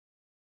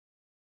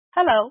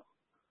Hello.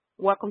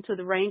 Welcome to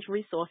the Range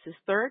Resources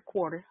third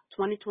quarter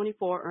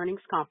 2024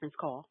 earnings conference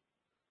call.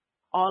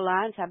 All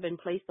lines have been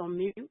placed on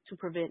mute to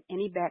prevent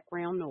any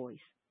background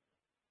noise.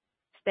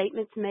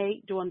 Statements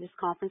made during this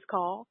conference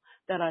call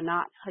that are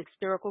not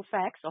historical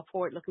facts are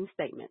forward-looking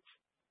statements.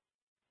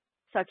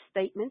 Such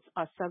statements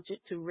are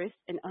subject to risks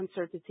and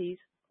uncertainties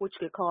which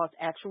could cause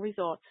actual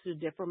results to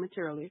differ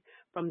materially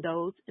from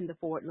those in the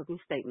forward-looking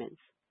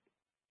statements.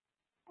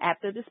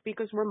 After the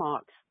speaker's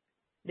remarks,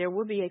 there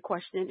will be a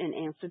question and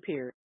answer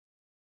period.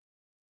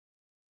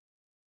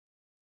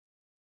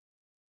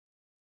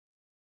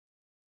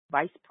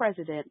 Vice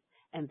President,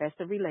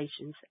 Investor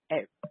Relations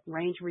at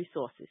Range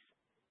Resources.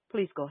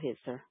 Please go ahead,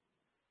 sir.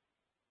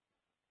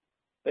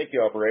 Thank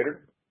you,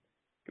 operator.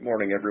 Good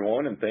morning,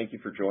 everyone, and thank you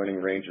for joining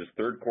Range's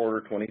third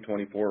quarter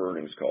 2024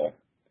 earnings call.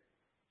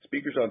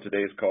 Speakers on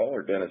today's call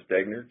are Dennis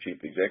Degner, Chief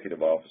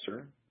Executive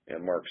Officer,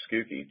 and Mark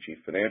Scucchi, Chief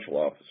Financial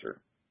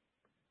Officer.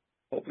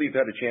 Hopefully you've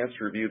had a chance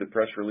to review the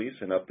press release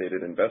and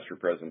updated investor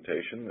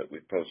presentation that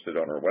we've posted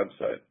on our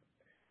website.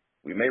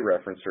 We may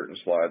reference certain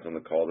slides on the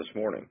call this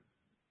morning.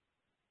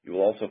 You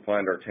will also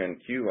find our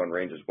 10-Q on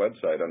Range's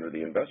website under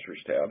the Investors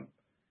tab,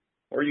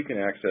 or you can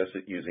access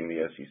it using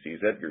the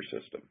SEC's EDGAR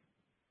system.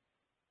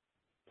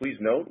 Please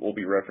note we'll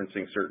be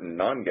referencing certain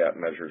non-GAAP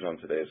measures on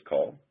today's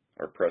call.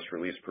 Our press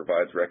release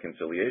provides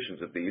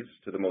reconciliations of these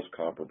to the most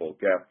comparable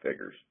GAAP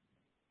figures.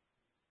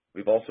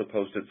 We've also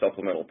posted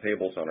supplemental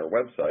tables on our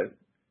website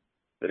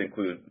that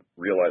include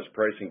realized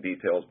pricing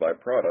details by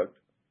product,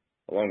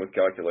 along with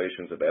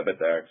calculations of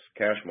EBITDAX,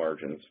 cash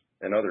margins,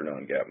 and other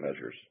non-GAAP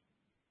measures.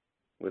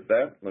 With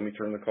that, let me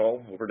turn the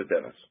call over to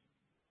Dennis.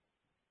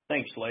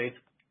 Thanks, Laith,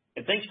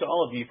 and thanks to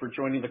all of you for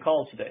joining the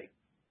call today.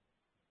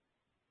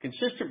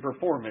 Consistent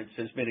performance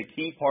has been a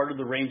key part of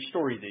the Range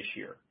story this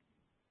year,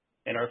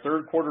 and our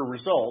third quarter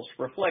results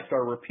reflect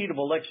our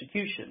repeatable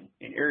execution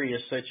in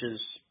areas such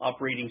as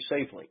operating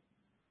safely,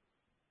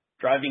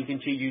 driving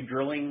continued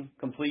drilling,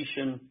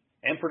 completion,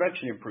 and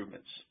production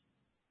improvements,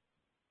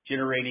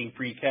 generating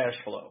free cash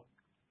flow,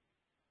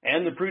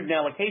 and the prudent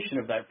allocation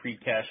of that free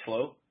cash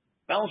flow,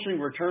 balancing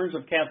returns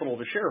of capital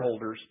to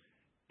shareholders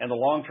and the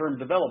long-term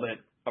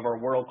development of our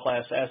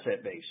world-class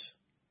asset base.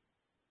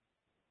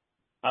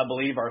 I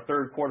believe our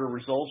third quarter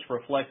results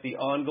reflect the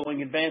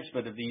ongoing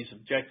advancement of these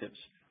objectives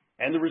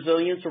and the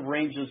resilience of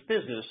Range's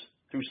business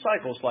through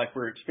cycles like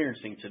we're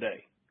experiencing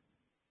today.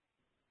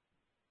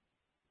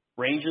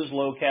 Range's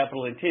low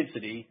capital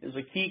intensity is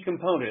a key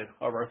component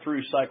of our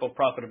through-cycle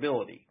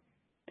profitability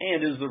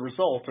and is the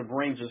result of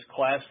Range's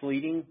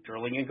class-leading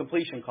drilling and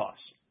completion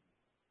costs,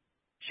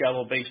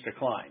 shallow base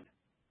decline,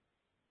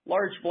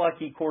 large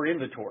blocky core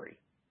inventory,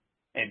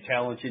 and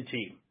talented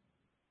team.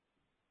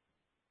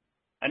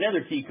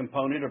 Another key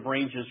component of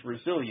Range's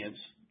resilience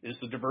is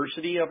the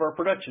diversity of our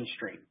production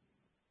stream,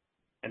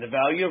 and the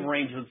value of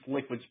Range's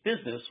liquids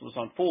business was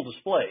on full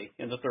display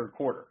in the third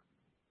quarter.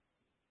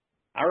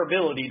 Our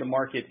ability to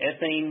market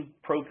ethane,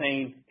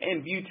 propane,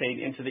 and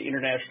butane into the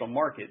international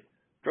market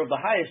drove the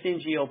highest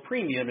NGL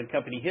premium in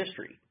company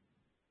history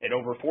at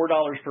over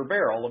 $4 per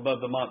barrel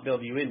above the Mont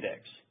Belvieu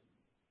index.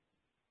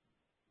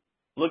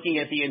 Looking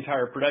at the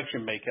entire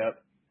production makeup,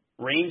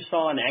 Range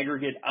saw an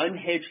aggregate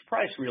unhedged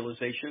price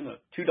realization of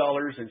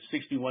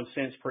 $2.61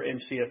 per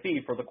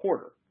Mcfe for the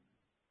quarter,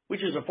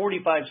 which is a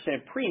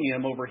 45-cent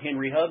premium over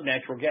Henry Hub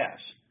natural gas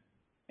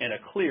and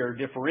a clear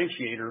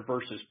differentiator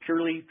versus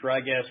purely dry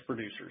gas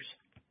producers.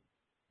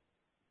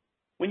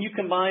 When you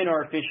combine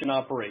our efficient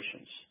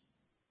operations,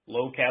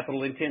 low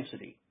capital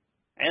intensity,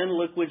 and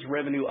liquids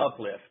revenue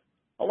uplift,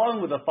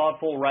 along with a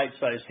thoughtful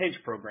right-sized hedge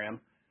program,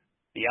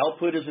 the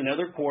output is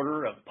another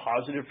quarter of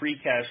positive free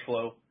cash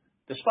flow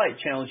despite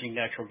challenging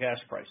natural gas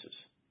prices.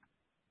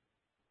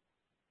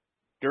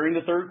 During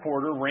the third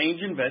quarter,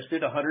 Range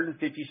invested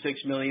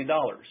 $156 million,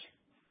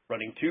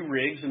 running 2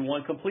 rigs and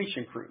 1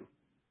 completion crew,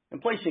 and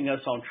placing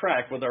us on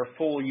track with our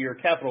full-year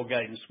capital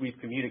guidance we've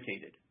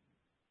communicated.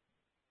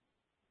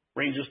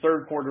 Range's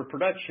third quarter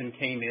production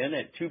came in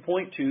at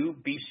 2.2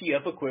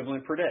 BCF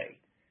equivalent per day,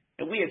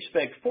 and we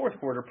expect fourth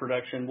quarter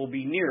production will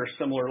be near a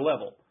similar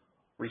level,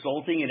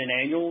 resulting in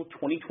an annual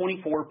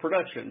 2024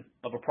 production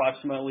of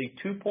approximately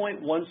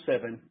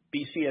 2.17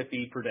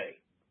 BCFE per day.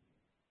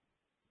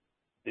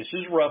 This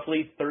is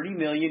roughly 30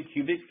 million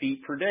cubic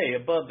feet per day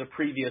above the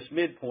previous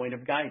midpoint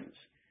of guidance,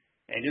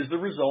 and is the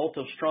result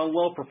of strong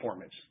well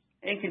performance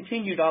and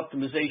continued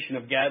optimization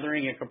of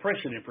gathering and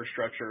compression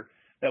infrastructure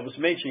that was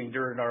mentioned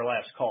during our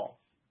last call.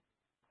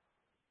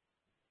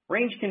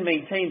 Range can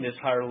maintain this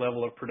higher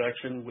level of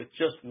production with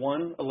just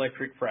 1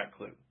 electric frac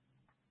crew.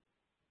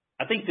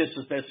 I think this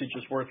message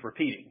is worth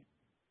repeating.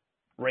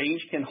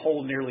 Range can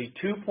hold nearly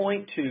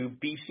 2.2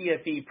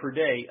 BCFE per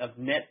day of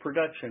net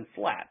production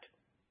flat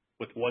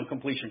with 1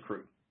 completion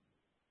crew.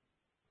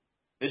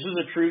 This is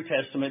a true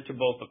testament to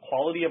both the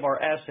quality of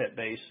our asset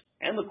base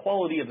and the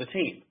quality of the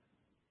team,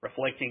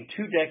 reflecting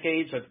 2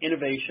 decades of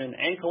innovation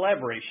and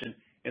collaboration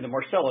in the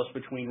Marcellus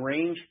between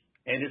Range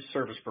and its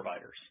service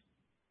providers.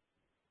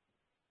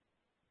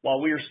 While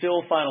we are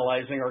still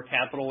finalizing our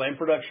capital and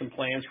production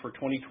plans for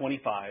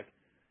 2025,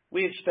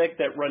 we expect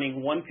that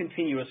running one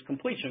continuous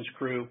completions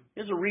crew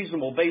is a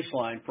reasonable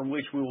baseline from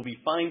which we will be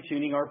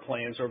fine-tuning our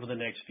plans over the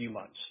next few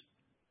months.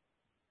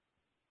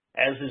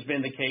 As has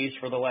been the case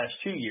for the last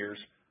 2 years,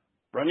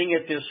 running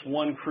at this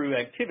one crew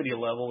activity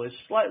level is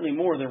slightly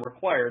more than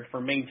required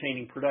for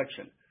maintaining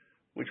production,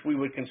 which we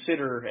would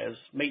consider as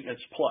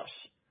maintenance plus.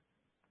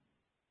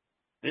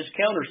 This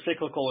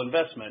counter-cyclical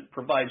investment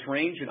provides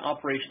Range an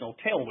operational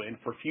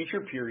tailwind for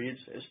future periods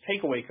as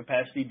takeaway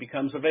capacity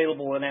becomes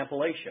available in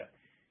Appalachia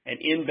and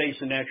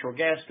in-basin natural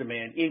gas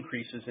demand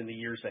increases in the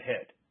years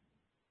ahead.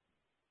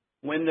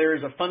 When there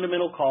is a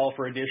fundamental call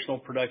for additional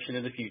production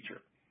in the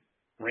future,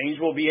 Range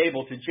will be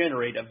able to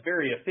generate a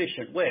very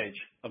efficient wedge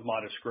of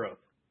modest growth.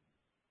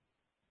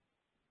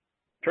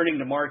 Turning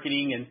to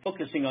marketing and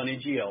focusing on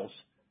NGLs,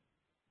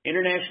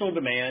 international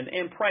demand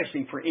and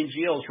pricing for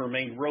NGLs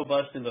remained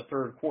robust in the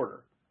third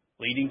quarter,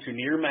 leading to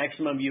near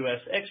maximum U.S.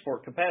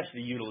 export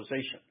capacity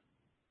utilization.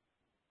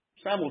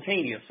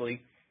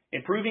 Simultaneously,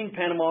 improving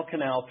Panama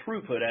Canal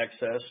throughput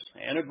access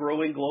and a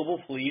growing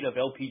global fleet of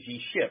LPG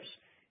ships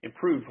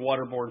improved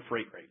waterborne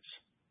freight rates.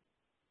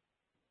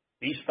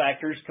 These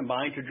factors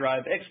combined to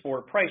drive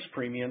export price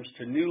premiums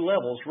to new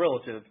levels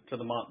relative to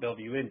the Mont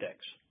Belvieu index.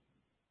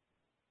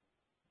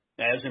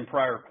 As in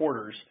prior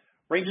quarters,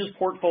 Range's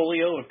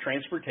portfolio of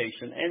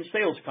transportation and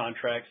sales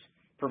contracts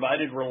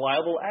provided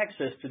reliable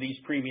access to these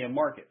premium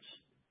markets.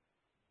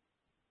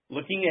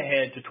 Looking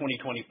ahead to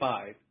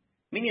 2025,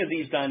 many of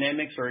these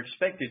dynamics are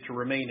expected to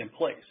remain in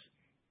place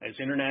as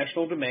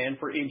international demand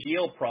for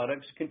NGL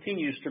products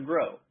continues to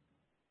grow,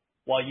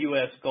 while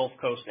U.S. Gulf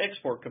Coast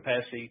export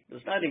capacity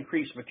does not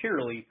increase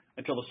materially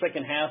until the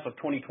second half of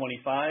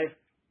 2025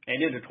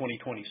 and into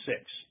 2026.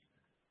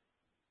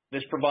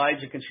 This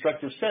provides a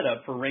constructive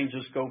setup for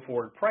Range's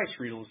go-forward price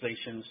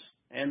realizations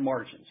and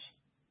margins.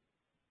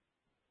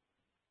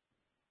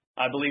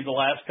 I believe the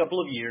last couple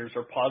of years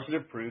are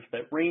positive proof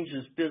that Range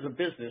is a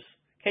business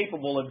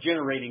capable of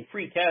generating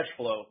free cash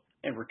flow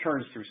and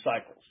returns through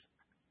cycles.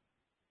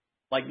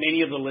 Like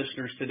many of the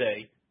listeners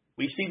today,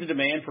 we see the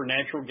demand for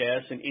natural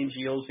gas and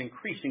NGLs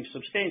increasing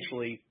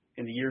substantially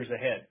in the years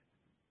ahead.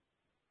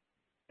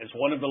 As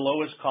one of the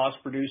lowest cost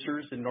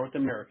producers in North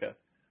America,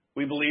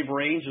 we believe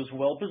Range is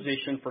well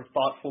positioned for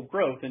thoughtful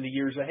growth in the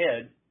years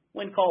ahead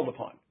when called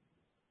upon.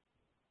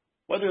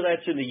 Whether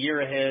that's in the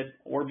year ahead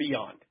or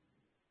beyond,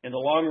 in the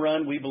long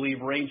run, we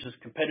believe Range's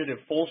competitive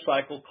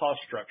full-cycle cost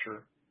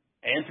structure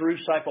and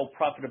through-cycle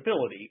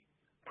profitability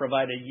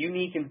provide a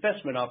unique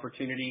investment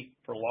opportunity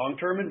for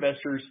long-term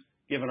investors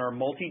given our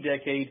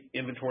multi-decade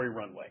inventory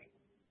runway.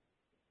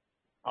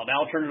 I'll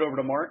now turn it over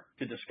to Mark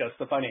to discuss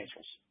the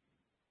financials.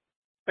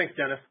 Thanks,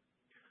 Dennis.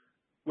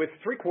 With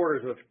 3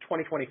 quarters of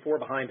 2024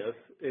 behind us,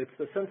 it's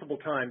a sensible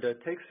time to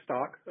take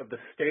stock of the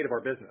state of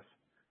our business,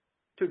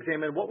 to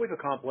examine what we've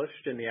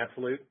accomplished in the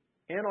absolute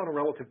and on a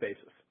relative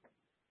basis,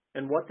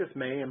 and what this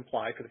may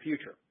imply for the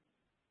future.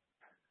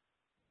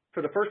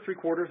 For the first 3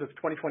 quarters of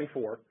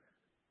 2024,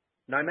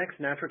 NYMEX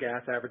natural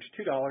gas averaged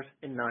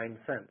 $2.09.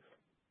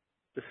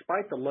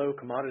 Despite the low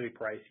commodity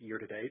price year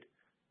to date,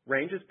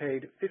 Range has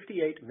paid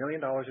 $58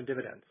 million in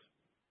dividends,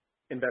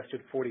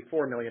 invested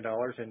 $44 million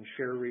in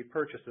share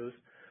repurchases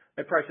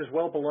at prices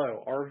well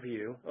below our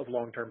view of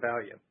long-term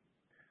value,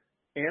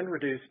 and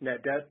reduced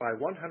net debt by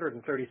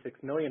 $136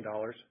 million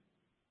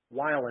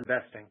while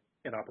investing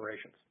in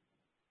operations.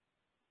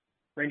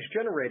 Range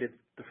generated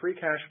the free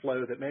cash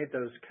flow that made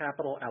those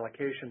capital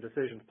allocation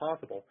decisions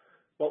possible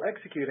while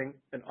executing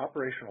an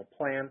operational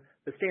plan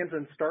that stands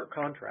in stark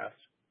contrast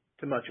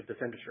to much of this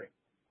industry.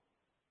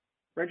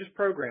 Range's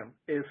program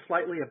is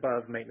slightly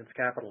above maintenance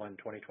capital in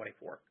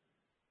 2024,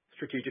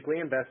 strategically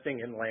investing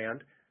in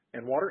land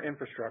and water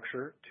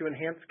infrastructure to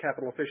enhance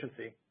capital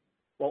efficiency,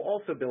 while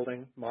also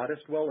building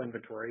modest well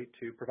inventory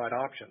to provide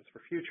options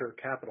for future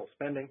capital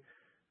spending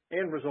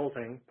and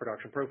resulting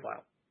production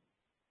profile.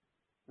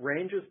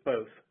 Range is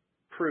both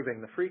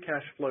proving the free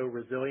cash flow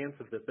resilience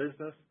of the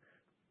business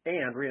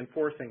and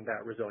reinforcing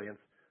that resilience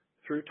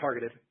through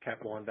targeted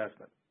capital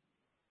investment.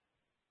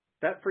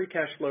 That free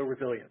cash flow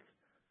resilience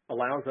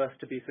allows us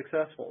to be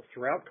successful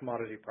throughout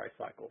commodity price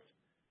cycles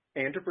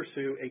and to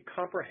pursue a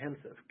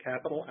comprehensive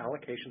capital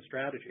allocation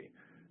strategy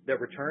that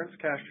returns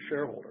cash to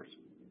shareholders,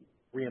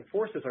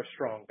 reinforces our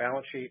strong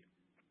balance sheet,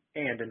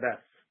 and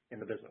invests in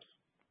the business.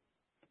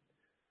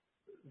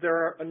 There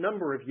are a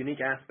number of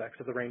unique aspects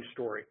of the Range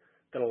story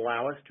that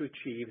allow us to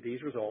achieve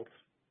these results,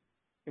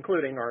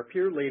 including our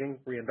peer-leading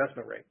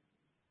reinvestment rate,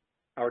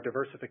 our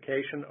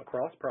diversification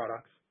across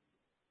products,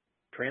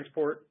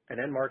 transport and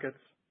end markets,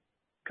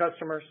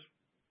 customers,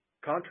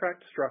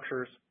 contract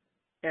structures,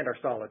 and our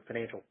solid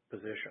financial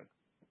position.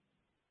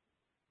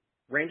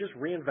 Range's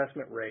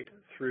reinvestment rate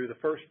through the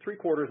first 3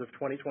 quarters of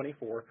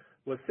 2024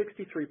 was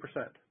 63%.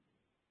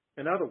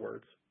 In other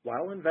words,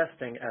 while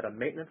investing at a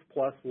maintenance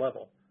plus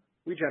level,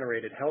 we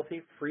generated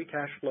healthy free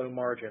cash flow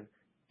margin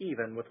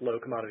even with low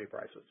commodity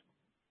prices.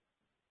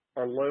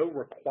 Our low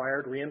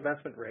required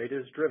reinvestment rate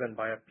is driven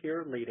by a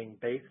peer-leading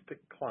base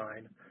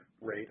decline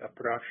rate of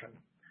production,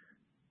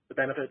 the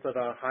benefits of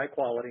a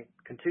high-quality,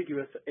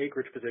 contiguous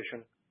acreage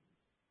position,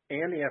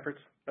 and the efforts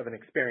of an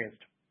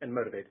experienced and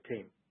motivated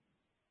team.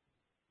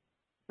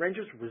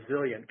 Range's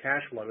resilient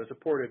cash flow is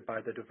supported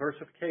by the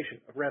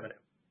diversification of revenue.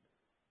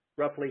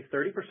 Roughly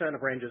 30%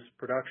 of Range's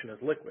production is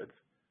liquids,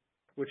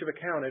 which have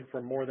accounted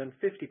for more than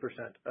 50%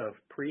 of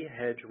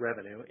pre-hedge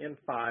revenue in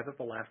 5 of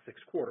the last 6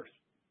 quarters.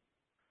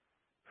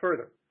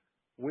 Further,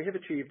 we have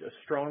achieved a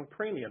strong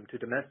premium to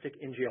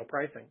domestic NGL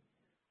pricing,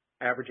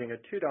 averaging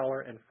a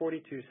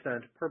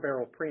 $2.42 per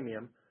barrel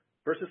premium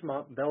versus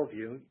Mont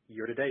Belvieu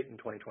year-to-date in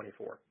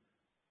 2024,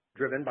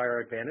 driven by our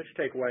advantage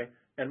takeaway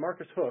and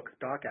Marcus Hook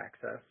dock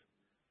access,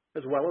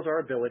 as well as our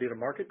ability to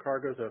market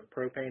cargoes of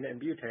propane and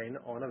butane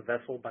on a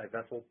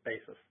vessel-by-vessel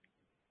basis.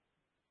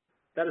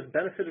 That has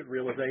benefited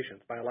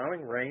realizations by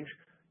allowing Range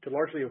to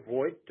largely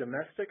avoid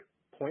domestic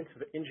points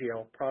of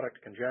NGL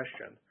product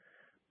congestion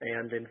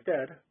and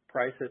instead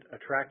price at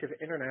attractive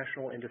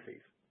international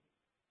indices.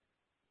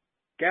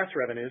 Gas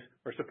revenues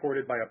are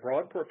supported by a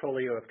broad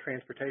portfolio of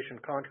transportation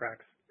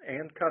contracts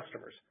and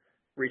customers,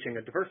 reaching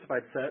a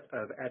diversified set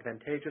of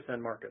advantageous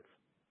end markets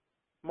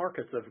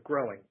of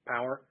growing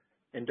power,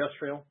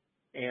 industrial,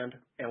 and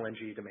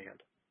LNG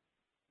demand.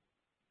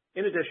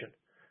 In addition,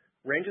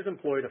 Range has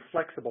employed a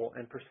flexible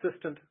and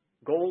persistent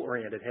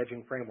goal-oriented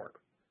hedging framework,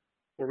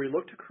 where we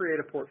look to create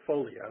a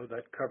portfolio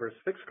that covers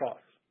fixed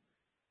costs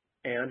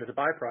and, as a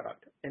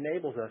byproduct,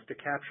 enables us to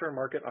capture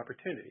market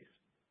opportunities,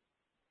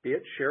 be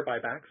it share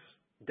buybacks,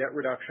 debt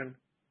reduction,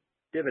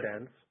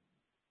 dividends,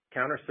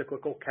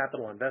 counter-cyclical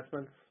capital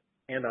investments,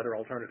 and other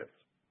alternatives.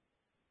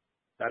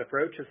 That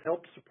approach has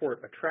helped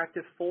support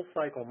attractive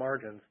full-cycle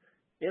margins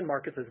in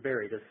markets as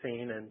varied as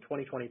seen in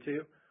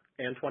 2022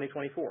 and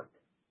 2024.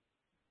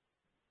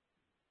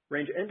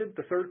 Range ended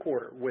the third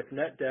quarter with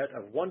net debt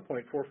of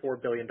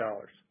 $1.44 billion,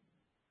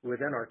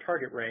 within our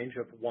target range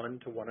of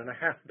 $1 to $1.5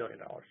 billion.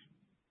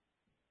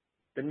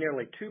 The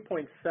nearly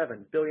 $2.7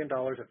 billion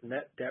of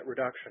net debt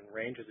reduction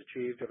Range has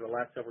achieved over the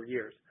last several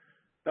years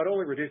not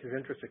only reduces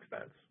interest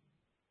expense,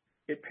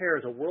 it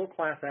pairs a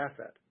world-class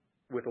asset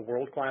with a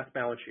world-class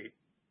balance sheet,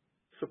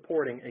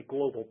 supporting a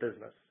global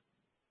business.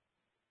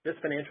 This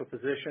financial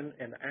position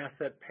and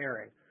asset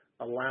pairing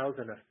allows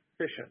an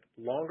efficient,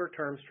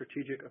 longer-term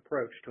strategic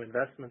approach to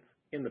investments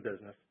in the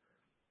business,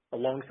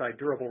 alongside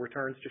durable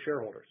returns to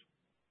shareholders.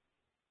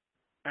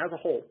 As a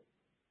whole,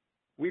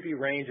 we view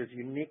Range as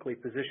uniquely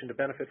positioned to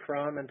benefit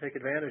from and take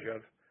advantage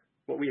of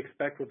what we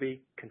expect will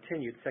be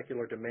continued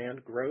secular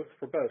demand growth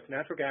for both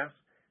natural gas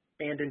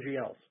and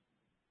NGLs.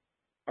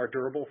 Our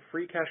durable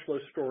free cash flow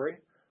story,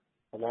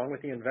 along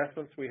with the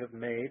investments we have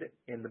made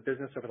in the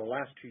business over the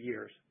last 2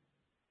 years,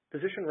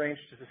 position Range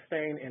to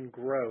sustain and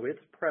grow its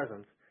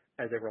presence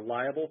as a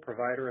reliable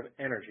provider of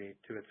energy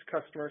to its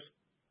customers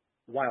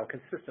while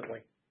consistently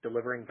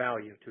delivering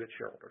value to its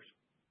shareholders.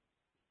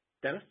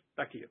 Dennis,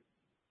 back to you.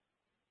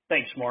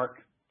 Thanks, Mark.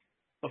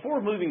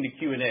 Before moving to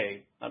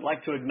Q&A, I'd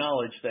like to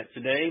acknowledge that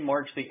today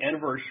marks the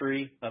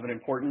anniversary of an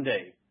important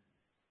day,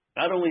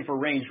 not only for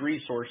Range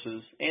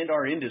Resources and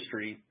our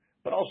industry,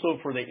 but also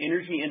for the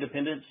energy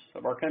independence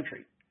of our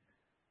country.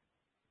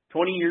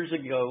 20 years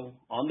ago,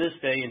 on this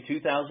day in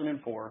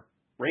 2004,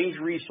 Range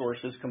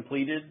Resources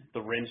completed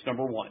the RINs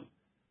number 1,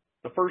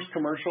 the first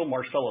commercial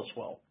Marcellus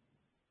well.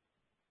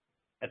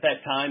 At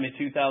that time in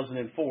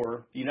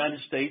 2004, the United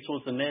States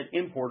was the net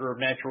importer of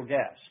natural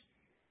gas,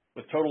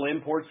 with total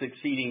imports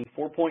exceeding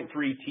 4.3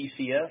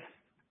 TCF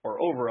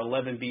or over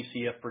 11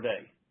 BCF per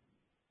day.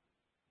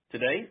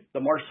 Today,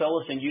 the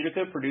Marcellus and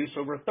Utica produce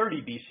over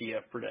 30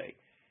 BCF per day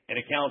and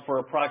account for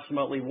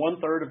approximately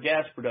 1/3 of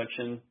gas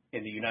production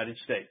in the United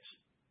States.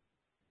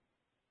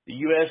 The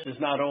U.S. is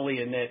not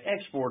only a net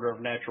exporter of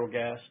natural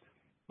gas,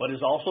 but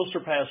has also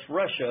surpassed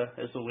Russia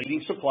as the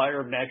leading supplier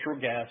of natural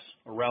gas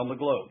around the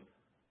globe,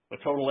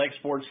 with total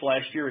exports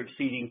last year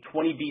exceeding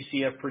 20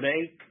 BCF per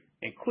day,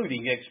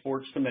 including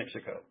exports to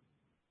Mexico.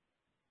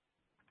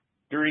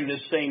 During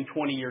this same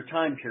 20-year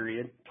time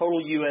period,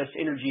 total U.S.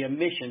 energy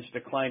emissions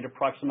declined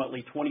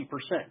approximately 20%,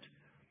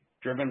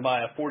 driven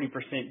by a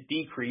 40%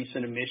 decrease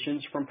in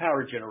emissions from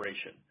power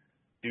generation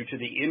due to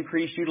the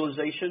increased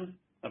utilization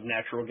of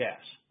natural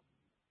gas.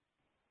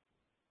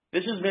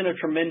 This has been a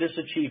tremendous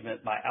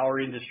achievement by our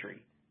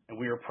industry, and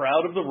we are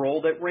proud of the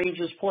role that Range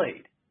has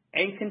played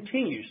and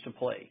continues to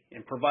play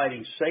in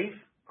providing safe,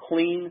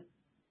 clean,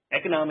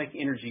 economic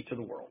energy to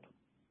the world.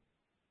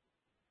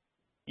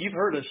 You've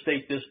heard us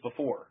state this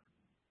before,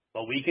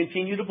 but we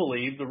continue to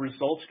believe the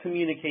results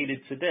communicated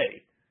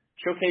today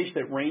showcase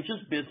that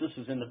Range's business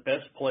is in the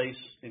best place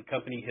in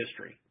company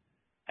history,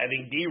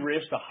 having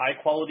de-risked a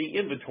high-quality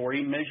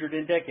inventory measured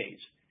in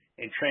decades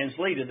and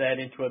translated that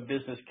into a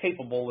business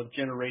capable of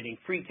generating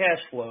free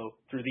cash flow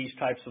through these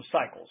types of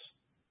cycles.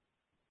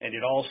 And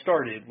it all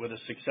started with a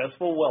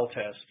successful well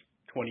test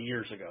 20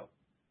 years ago.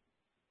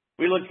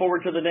 We look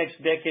forward to the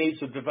next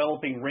decades of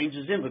developing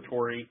Range's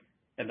inventory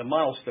and the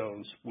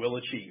milestones we'll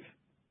achieve.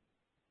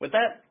 With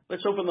that,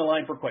 let's open the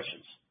line for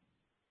questions.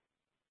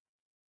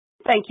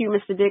 Thank you,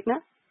 Mr. Digner.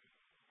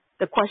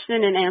 The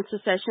question and answer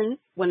session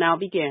will now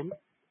begin.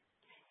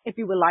 If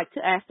you would like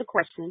to ask a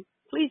question,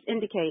 please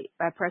indicate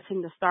by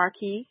pressing the star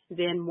key,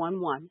 then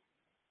 11.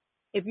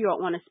 If you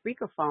are on a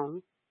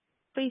speakerphone,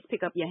 please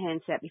pick up your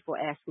handset before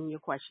asking your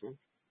question.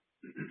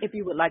 If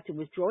you would like to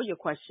withdraw your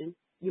question,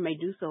 you may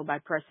do so by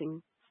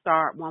pressing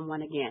star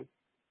 11 again.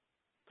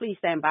 Please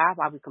stand by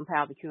while we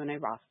compile the Q&A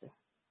roster.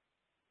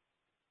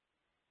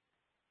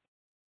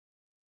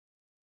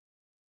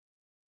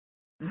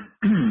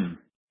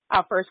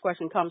 Our first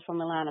question comes from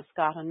the line of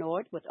Scott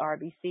Hanold with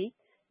RBC.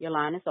 Your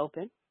line is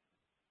open.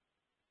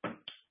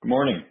 Good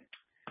morning.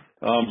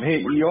 Hey,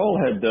 you all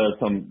had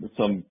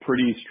some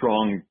pretty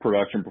strong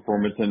production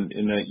performance, and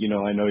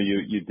I know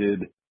you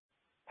did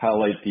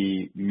highlight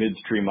the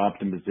midstream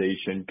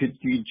optimization. Could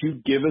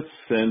you give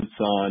a sense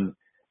on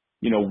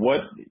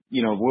what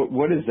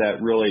has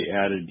that really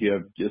added? Do you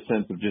have a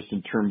sense of just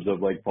in terms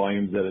of like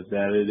volumes that it's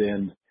added,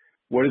 and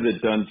what has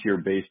it done to your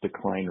base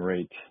decline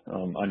rate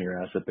on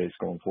your asset base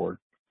going forward?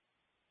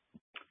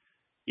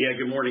 Yeah,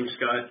 good morning,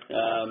 Scott.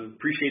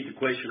 Appreciate the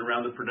question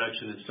around the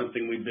production. It's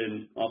something we've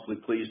been awfully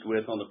pleased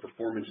with on the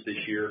performance this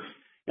year.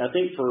 And I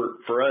think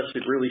for us,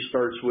 it really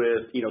starts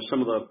with, some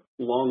of the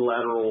long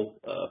lateral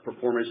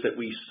performance that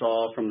we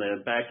saw from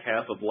the back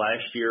half of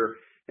last year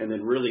and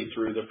then really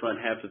through the front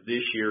half of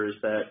this year is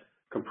that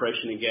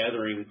compression and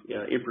gathering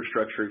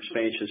infrastructure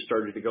expansion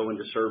started to go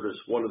into service.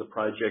 One of the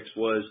projects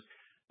was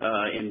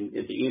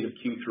at the end of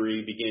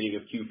Q3, beginning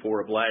of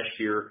Q4 of last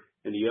year,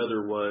 and the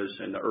other was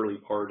in the early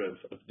part of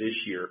this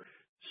year.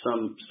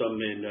 Some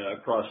in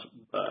across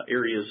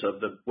areas of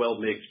the well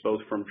mix,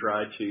 both from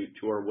dry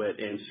to our wet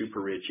and super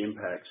rich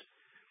impacts.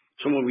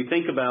 So when we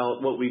think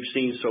about what we've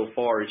seen so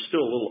far, it's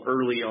still a little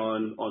early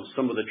on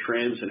some of the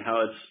trends and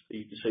how it's,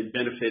 you can say,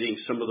 benefiting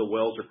some of the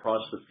wells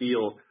across the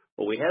field.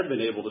 What we have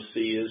been able to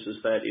see is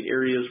that in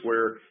areas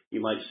where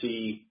you might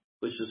see,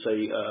 let's just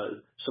say,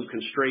 some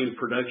constrained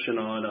production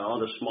on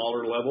a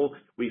smaller level,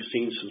 we've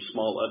seen some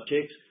small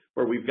upticks.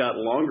 Where we've got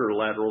longer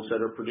laterals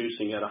that are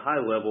producing at a high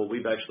level,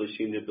 we've actually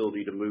seen the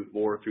ability to move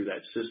more through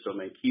that system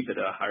and keep it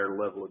at a higher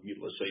level of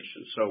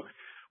utilization. So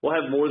we'll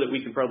have more that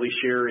we can probably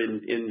share in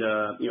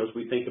as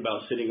we think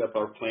about setting up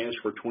our plans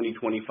for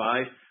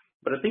 2025.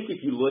 But I think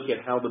if you look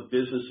at how the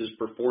business is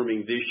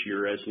performing this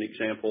year, as an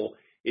example,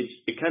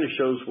 it kind of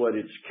shows what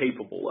it's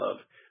capable of.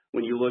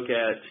 When you look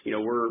at,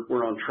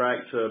 we're on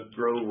track to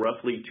grow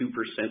roughly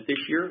 2%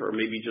 this year, or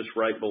maybe just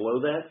right below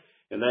that.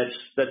 And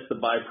that's the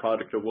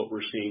byproduct of what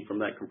we're seeing from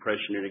that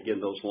compression and, again,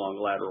 those long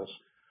laterals.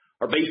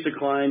 Our base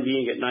decline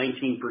being at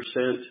 19%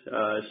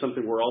 is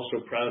something we're also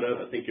proud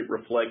of. I think it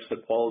reflects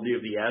the quality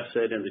of the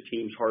asset and the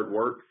team's hard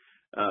work.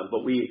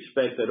 But we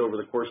expect that over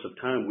the course of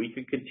time, we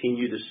could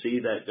continue to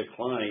see that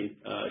decline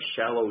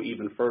shallow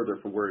even further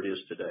from where it is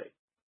today.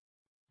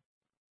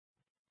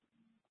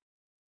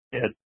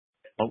 Yeah,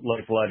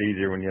 life's a lot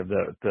easier when you have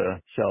the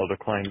shallow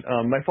decline.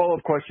 My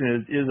follow-up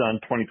question is on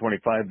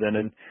 2025 then,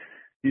 and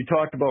you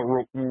talked about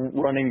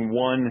running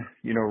one,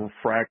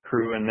 frac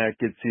crew, and that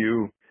gets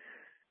you,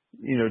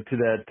 to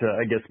that,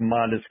 I guess,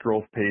 modest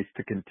growth pace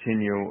to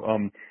continue.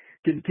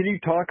 Can you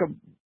talk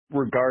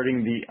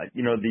regarding the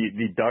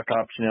DUC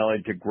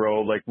optionality to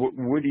grow? Like,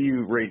 what do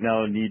you right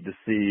now need to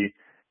see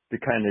to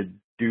kind of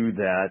do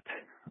that?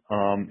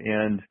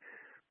 And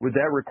would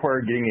that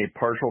require getting a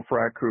partial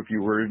frac crew if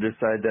you were to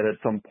decide that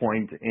at some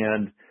point?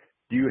 And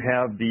do you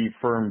have the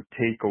firm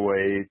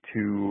takeaway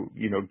to,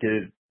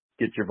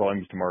 get your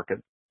volumes to market?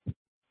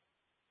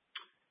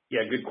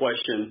 Yeah, good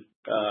question.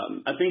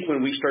 I think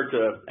when we start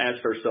to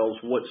ask ourselves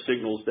what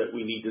signals that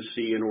we need to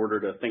see in order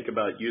to think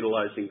about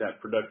utilizing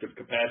that productive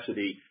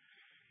capacity,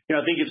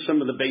 I think it's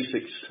some of the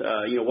basics.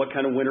 What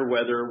kind of winter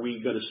weather are we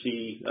going to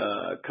see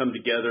come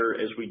together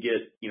as we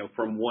get,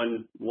 from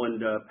one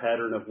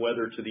pattern of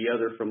weather to the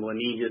other, from La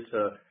Nina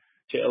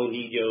to El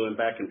Nino and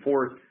back and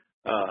forth.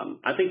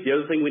 I think the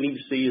other thing we need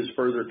to see is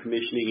further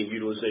commissioning and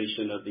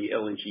utilization of the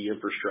LNG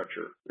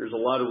infrastructure. There's a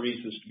lot of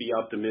reasons to be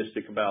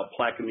optimistic about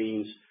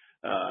Plaquemines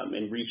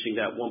and reaching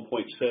that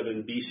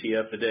 1.7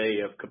 BCF a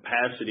day of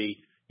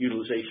capacity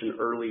utilization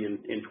early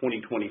in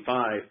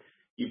 2025.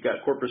 You've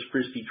got Corpus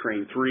Christi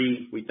Train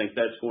 3. We think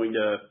that's going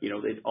to,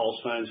 all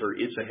signs are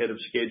it's ahead of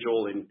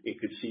schedule, and it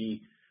could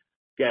see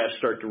gas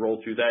start to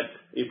roll through that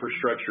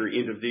infrastructure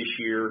end of this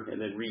year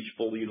and then reach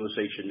full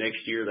utilization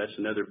next year. That's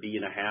another B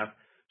and a half.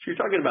 So you're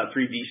talking about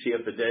 3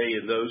 BCF a day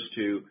in those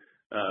two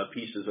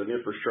pieces of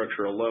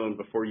infrastructure alone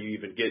before you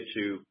even get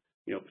to,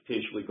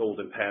 potentially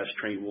Golden Pass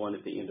Train 1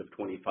 at the end of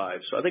 25.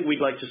 So I think we'd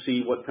like to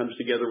see what comes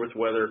together with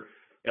weather,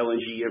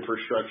 LNG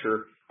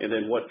infrastructure, and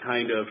then what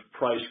kind of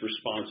price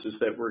responses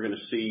that we're going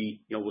to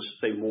see, we'll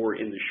say more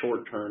in the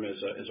short term as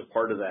a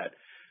part of that.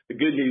 The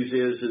good news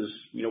is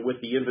with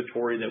the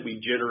inventory that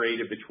we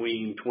generated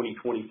between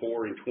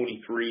 2024 and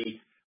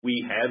 23,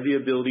 we have the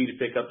ability to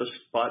pick up a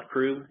spot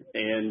crew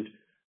and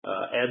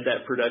add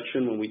that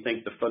production when we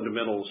think the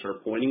fundamentals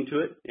are pointing to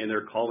it and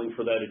they're calling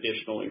for that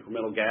additional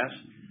incremental gas.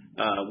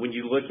 When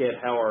you look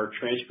at how our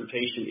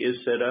transportation is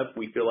set up,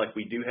 we feel like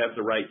we do have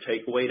the right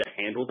takeaway to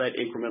handle that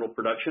incremental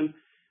production.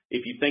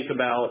 If you think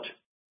about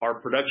our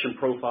production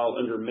profile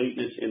under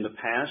maintenance in the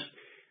past,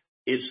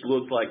 it's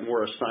looked like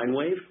more a sine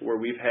wave where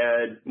we've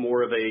had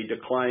more of a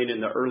decline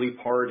in the early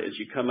part as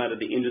you come out of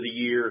the end of the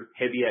year,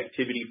 heavy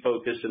activity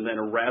focus, and then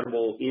a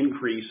radical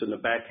increase in the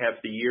back half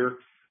of the year.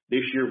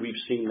 This year we've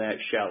seen that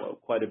shallow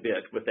quite a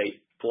bit with a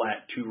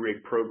flat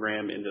 2-rig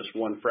program in this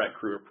one frac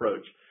crew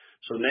approach.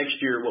 So next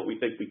year what we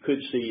think we could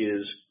see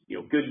is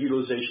good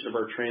utilization of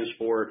our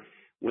transport.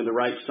 When the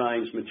right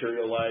signs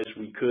materialize,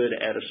 we could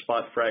add a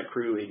spot frac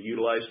crew and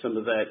utilize some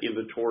of that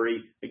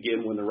inventory,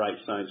 again, when the right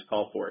signs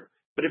call for it.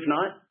 But if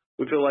not,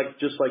 we feel like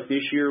just like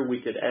this year,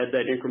 we could add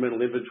that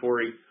incremental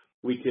inventory.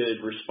 We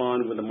could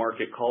respond when the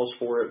market calls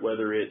for it,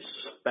 whether it's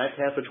back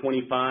half of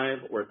 25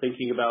 or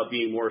thinking about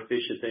being more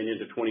efficient then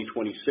into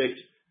 2026.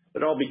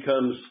 It all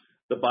becomes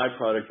the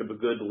byproduct of a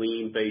good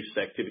lean-based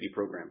activity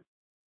program.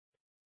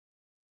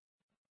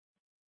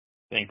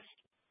 Thanks.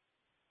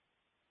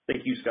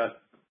 Thank you, Scott.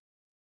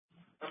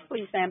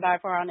 Please stand by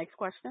for our next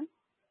question.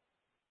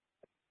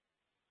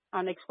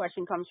 Our next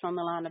question comes from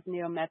the line of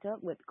Neil Mehta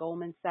with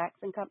Goldman Sachs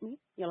and Company.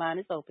 Your line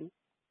is open.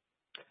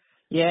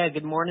 Yeah,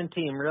 good morning,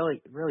 team.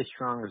 Really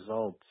strong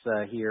results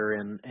here,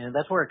 and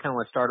that's where I kind of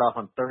want to start off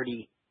on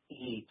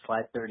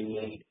slide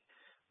 38,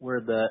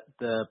 where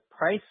the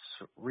price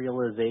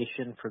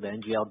realization for the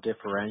NGL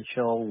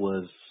differential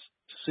was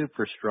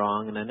super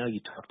strong. And I know you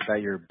talked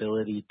about your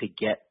ability to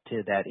get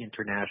to that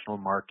international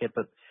market,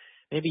 but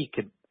maybe you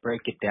could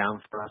break it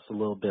down for us a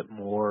little bit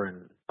more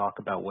and talk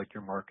about what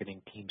your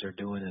marketing teams are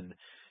doing. And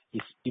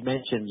you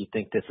mentioned you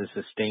think this is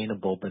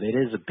sustainable, but it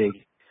is a big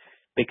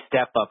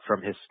step up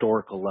from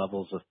historical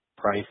levels of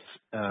price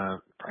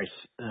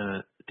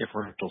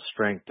differential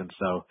strength. And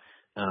so,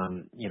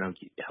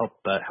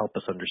 help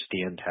us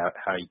understand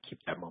how you keep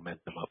that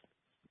momentum up.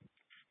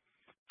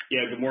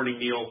 Yeah, good morning,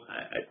 Neil.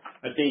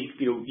 I think,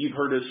 you've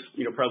heard us,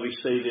 probably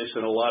say this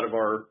in a lot of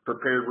our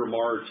prepared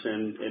remarks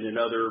and in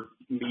other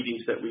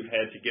meetings that we've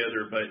had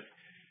together, but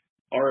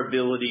our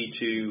ability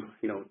to,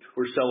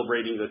 we're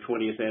celebrating the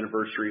 20th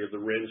anniversary of the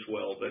Renz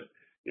well, but,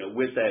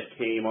 with that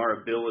came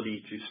our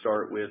ability to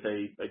start with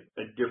a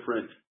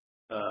different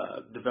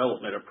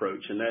development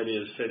approach, and that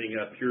is setting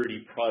up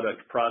purity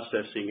product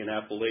processing in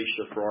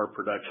Appalachia for our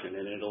production.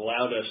 And it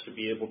allowed us to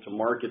be able to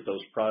market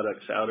those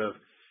products out of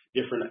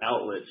different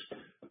outlets,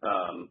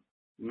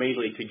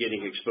 mainly to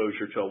getting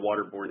exposure to a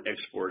waterborne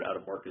export out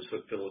of Marcus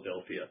Hook,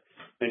 Philadelphia.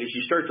 And as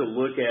you start to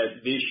look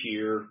at this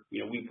year,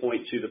 we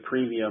point to the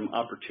premium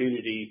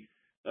opportunity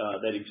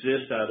that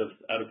exists out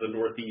of the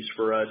Northeast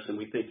for us, and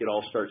we think it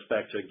all starts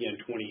back to, again,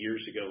 20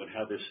 years ago and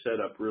how this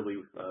setup really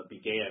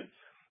began.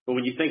 But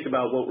when you think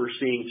about what we're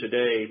seeing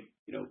today,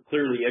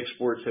 clearly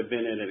exports have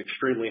been at an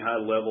extremely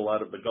high level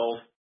out of the Gulf.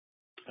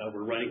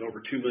 We're running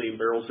over 2 million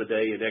barrels a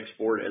day in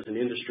export as an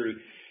industry,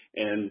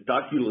 and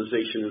dock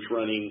utilization is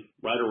running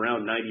right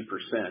around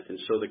 90%. And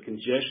so the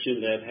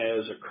congestion that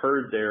has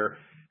occurred there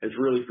has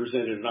really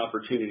presented an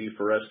opportunity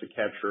for us to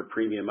capture a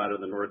premium out of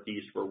the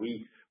Northeast, where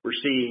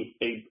we're seeing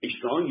a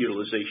strong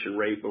utilization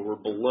rate, but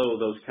we're below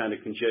those kind of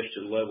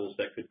congestion levels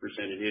that could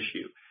present an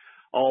issue.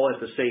 All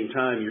at the same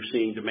time, you're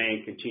seeing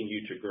demand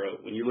continue to grow.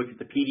 When you look at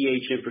the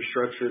PDH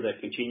infrastructure that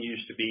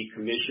continues to be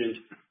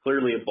commissioned,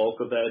 clearly a bulk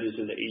of that is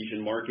in the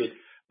Asian market.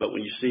 But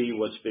when you see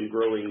what's been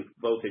growing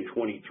both in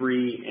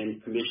 23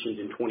 and commissioned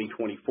in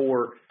 2024,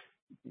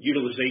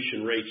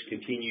 utilization rates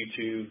continue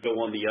to go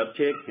on the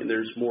uptick, and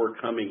there's more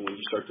coming when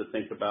you start to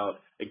think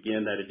about,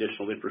 again, that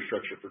additional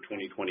infrastructure for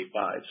 2025.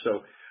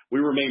 So we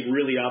remain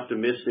really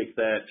optimistic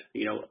that,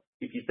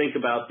 if you think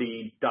about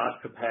the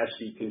dock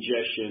capacity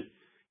congestion,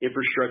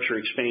 infrastructure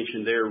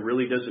expansion there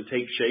really doesn't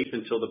take shape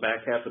until the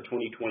back half of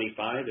 2025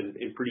 and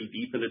pretty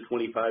deep into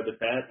 25 at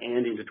that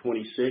and into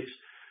 26.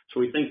 So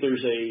we think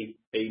there's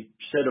a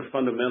set of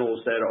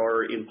fundamentals that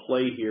are in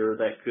play here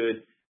that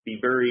could be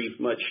very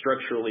much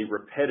structurally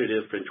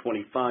repetitive in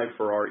 25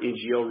 for our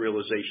NGL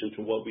realization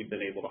to what we've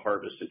been able to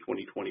harvest in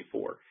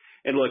 2024.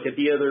 And look, at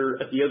the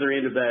other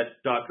end of that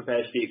dock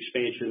capacity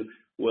expansion,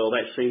 will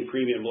that same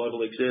premium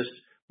level exist?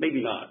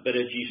 Maybe not. But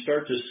as you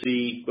start to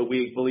see, but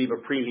we believe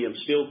a premium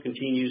still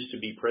continues to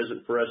be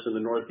present for us in the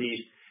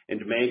Northeast, and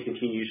demand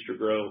continues to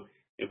grow,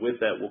 and with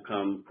that will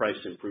come price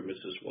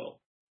improvements as well.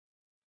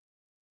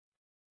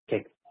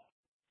 Okay.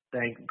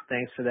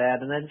 Thanks for that.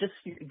 And then just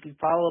the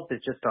follow-up is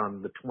just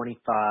on the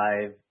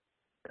 25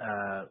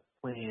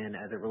 plan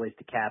as it relates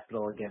to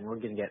capital. Again, we're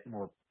going to get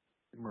more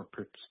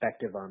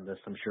perspective on this,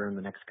 I'm sure, in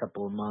the next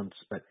couple of months.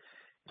 But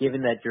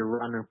given that you're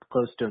running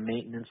close to a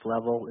maintenance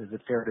level, is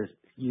it fair to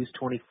use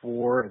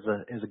 24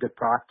 as a good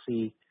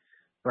proxy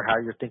for how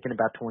you're thinking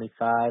about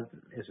 25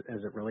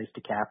 as it relates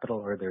to capital?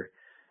 Or are there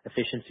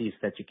efficiencies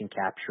that you can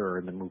capture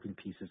in the moving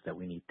pieces that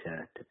we need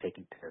to take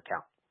into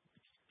account?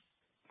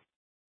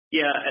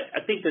 Yeah,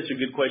 I think that's a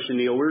good question,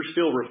 Neil. We're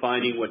still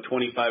refining what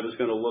 25 is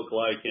going to look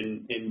like,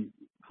 and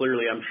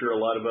clearly I'm sure a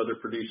lot of other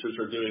producers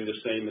are doing the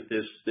same at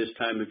this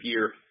time of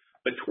year.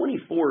 But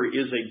 24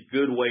 is a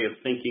good way of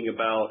thinking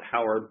about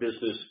how our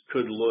business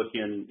could look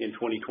in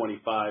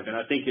 2025. And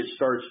I think it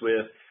starts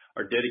with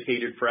our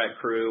dedicated frac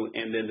crew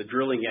and then the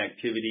drilling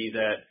activity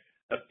that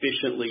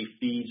efficiently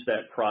feeds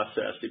that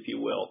process, if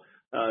you will.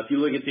 If you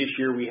look at this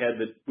year, we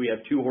have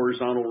 2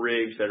 horizontal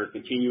rigs that are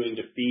continuing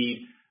to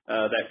feed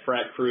that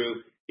frac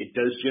crew. It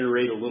does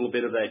generate a little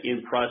bit of that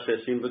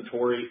in-process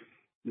inventory.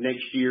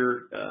 Next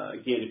year,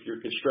 again, if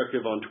you're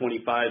constructive on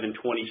 25 and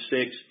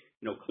 26,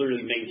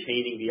 clearly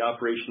maintaining the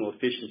operational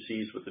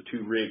efficiencies with the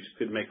 2 rigs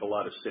could make a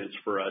lot of sense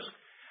for us.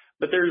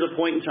 But there's a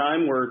point in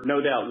time where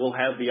no doubt we'll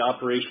have the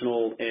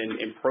operational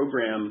and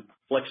program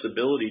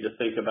flexibility to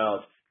think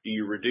about, do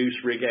you reduce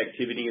rig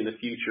activity in the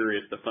future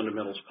if the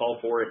fundamentals call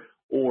for it,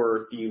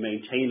 or do you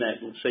maintain that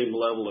same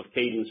level of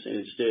cadence and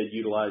instead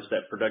utilize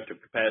that productive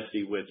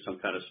capacity with some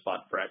kind of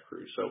spot frac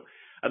crew? So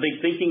I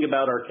think thinking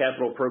about our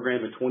capital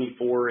program in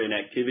 24 and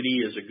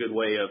activity is a good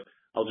way of,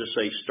 I'll just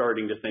say,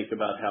 starting to think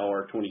about how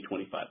our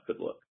 2025 could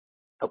look.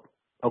 Oh,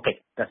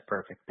 okay. That's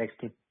perfect. Thanks,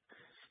 team.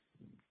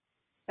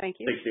 Thank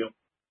you. Thanks, Neil.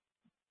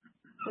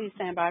 Please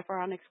stand by for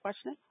our next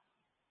question.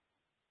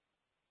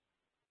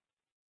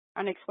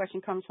 Our next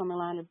question comes from the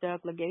line of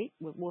Doug Legate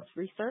with Wolfe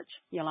Research.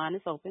 Your line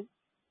is open.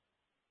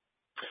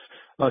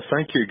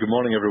 Thank you. Good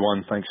morning,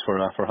 everyone. Thanks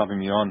for having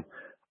me on.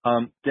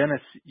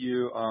 Dennis,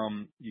 you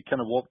kind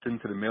of walked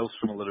into the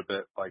maelstrom a little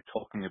bit by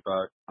talking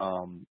about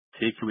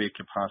takeaway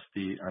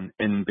capacity and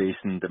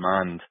in-basin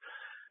demand.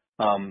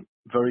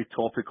 Very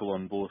topical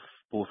on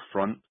both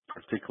fronts,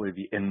 particularly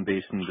the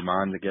in-basin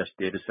demand. I guess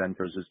data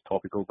centers is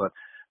topical, but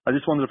I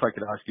just wondered if I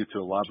could ask you to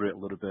elaborate a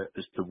little bit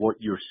as to what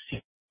your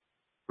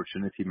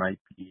opportunity might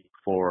be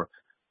for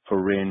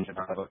Range, and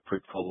I have a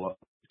quick follow-up.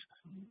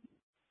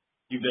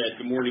 You bet.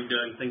 Good morning,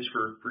 Doug. Thanks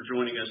for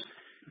joining us.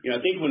 I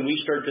think when we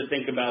start to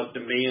think about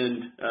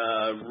demand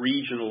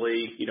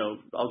regionally,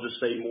 I'll just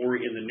say more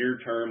in the near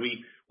term,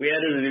 we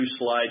added a new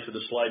slide to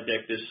the slide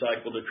deck this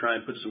cycle to try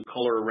and put some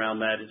color around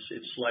that.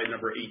 It's slide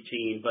number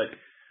 18. But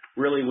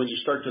really, when you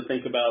start to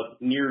think about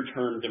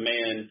near-term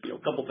demand,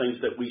 a couple things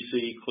that we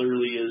see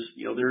clearly is,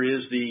 there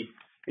is the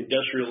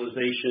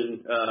industrialization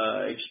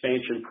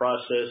expansion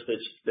process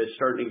that's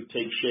starting to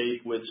take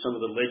shape with some of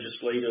the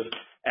legislative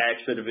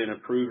acts that have been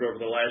approved over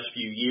the last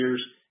few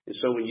years. And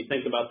so when you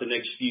think about the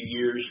next few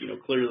years,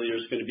 clearly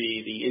there's going to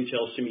be the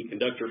Intel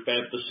semiconductor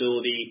fab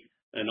facility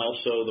and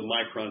also the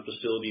Micron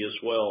facility as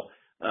well.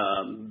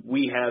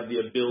 We have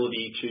the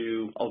ability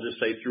to, I'll just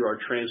say through our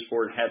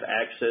transport, have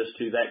access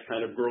to that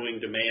kind of growing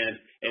demand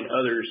and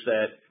others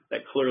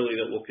that clearly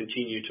that will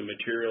continue to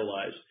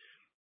materialize.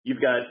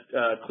 You've got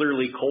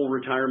clearly coal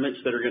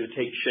retirements that are going to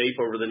take shape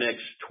over the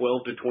next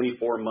 12 to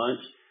 24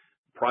 months,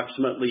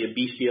 approximately a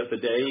BCF a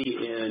day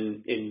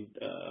in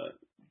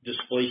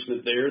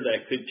displacement there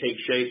that could take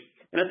shape.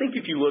 And I think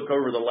if you look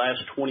over the last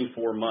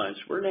 24 months,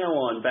 we're now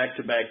on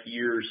back-to-back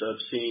years of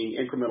seeing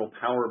incremental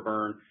power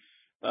burn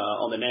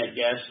on the nat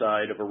gas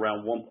side of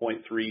around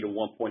 1.3 to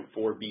 1.4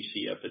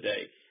 BCF a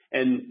day.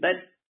 And that,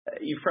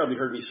 you've probably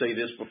heard me say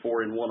this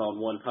before in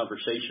one-on-one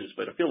conversations,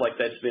 but I feel like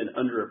that's been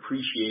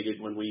underappreciated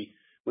when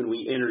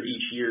we enter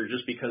each year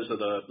just because of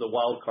the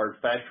wild card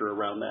factor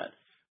around that.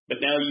 But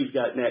now you've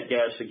got nat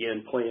gas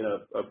again playing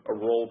a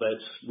role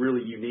that's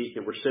really unique,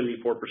 and we're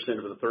 74%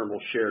 of the thermal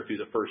share through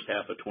the first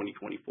half of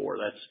 2024.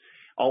 That's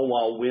all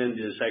while wind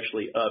is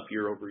actually up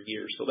year over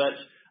year. So that's,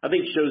 I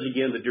think, shows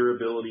again the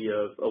durability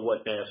of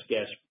what nat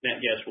gas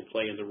will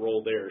play in the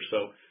role there.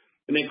 So,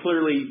 and then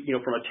clearly,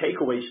 from a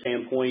takeaway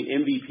standpoint,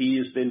 MVP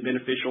has been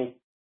beneficial.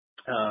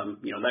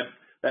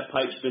 That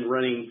pipe's been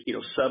running,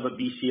 sub a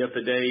BCF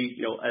a day,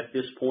 at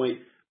this point.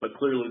 But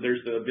clearly,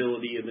 there's the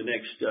ability in the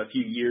next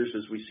few years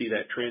as we see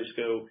that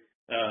Transco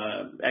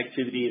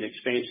activity and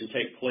expansion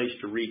take place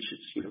to reach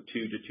its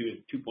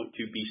 2.2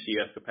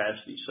 BCF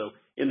capacity. So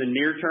in the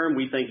near term,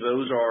 we think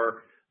those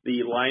are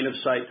the line of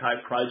sight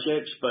type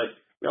projects. But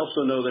we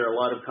also know there are a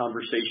lot of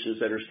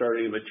conversations that are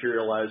starting to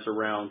materialize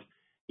around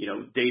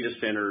data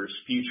centers,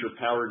 future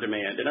power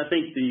demand, and I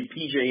think the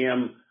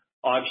PJM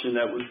auction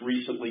that was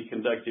recently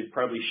conducted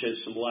probably sheds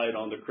some light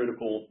on the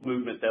critical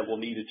movement that will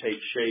need to take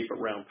shape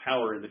around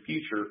power in the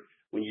future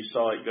when you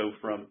saw it go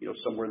from,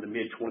 somewhere in the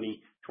mid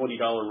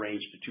 $20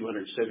 range to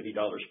 $270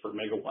 per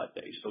megawatt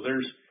day. So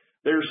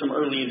there's some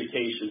early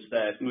indications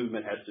that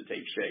movement has to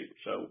take shape.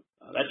 So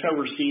that's how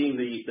we're seeing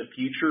the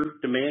future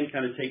demand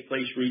kind of take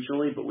place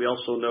regionally, but we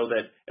also know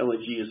that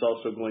LNG is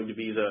also going to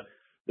be the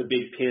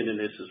big pin in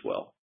this as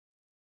well.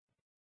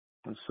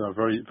 That's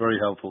very, very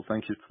helpful.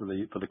 Thank you for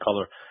the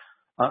color.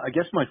 I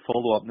guess my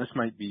follow-up, and this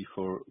might be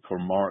for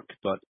Mark,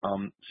 but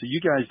so you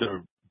guys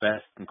are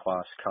best in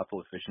class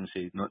capital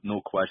efficiency,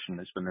 no question.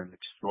 It's been an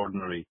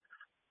extraordinary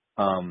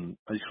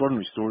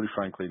story,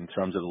 frankly, in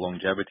terms of the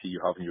longevity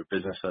you have in your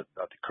business at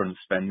the current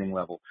spending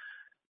level.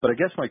 But I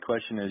guess my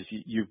question is,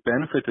 you've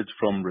benefited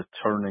from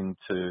returning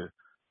to,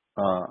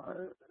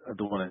 I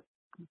don't want to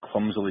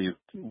clumsily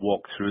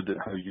walk through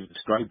how you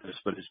described this,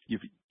 but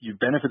you've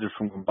benefited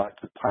from going back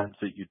to plants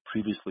that you'd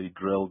previously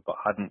drilled but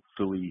hadn't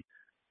fully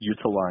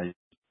utilized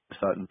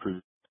that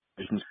improved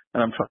efficiency.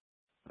 And I'm trying to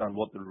understand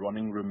what the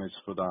running room is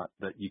for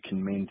that you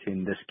can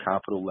maintain this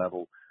capital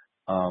level,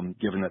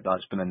 given that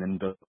that's been an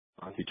inbuilt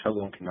advantage. How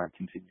long can that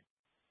continue?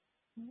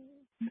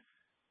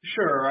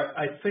 Sure.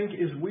 I think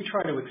as we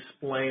try to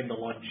explain the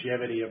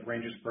longevity of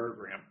Range's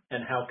program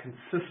and how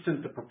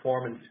consistent the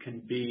performance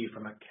can be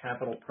from a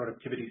capital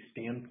productivity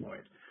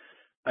standpoint,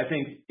 I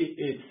think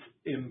it's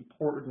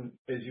important,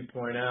 as you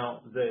point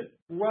out, that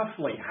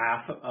roughly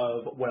half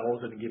of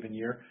wells in a given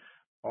year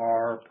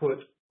are put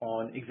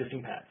on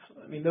existing pads.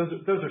 I mean, those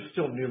are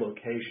still new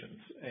locations.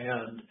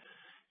 And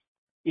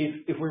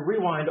if we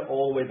rewind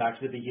all the way back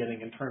to the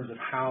beginning in terms of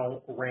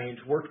how Range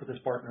worked with its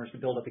partners to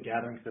build up the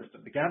gathering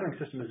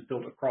system is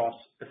built across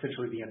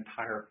essentially the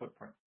entire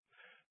footprint.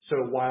 So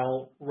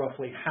while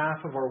roughly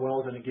half of our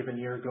wells in a given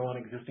year go on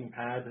existing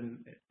pads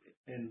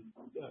and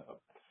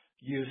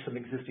use some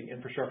existing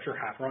infrastructure,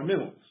 half are on new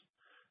ones.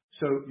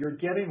 So you're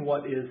getting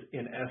what is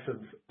in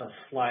essence a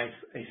slice,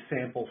 a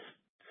sample,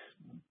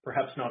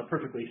 perhaps not a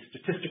perfectly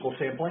statistical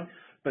sampling,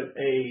 but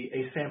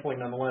a sampling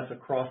nonetheless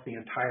across the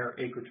entire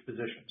acreage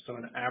position, so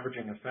an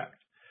averaging effect.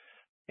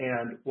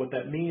 And what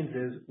that means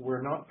is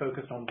we're not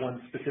focused on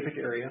one specific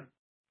area,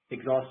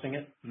 exhausting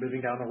it,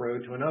 moving down the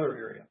road to another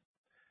area.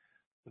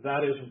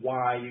 That is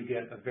why you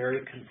get a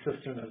very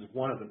consistent, as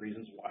one of the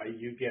reasons why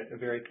you get a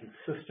very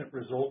consistent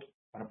result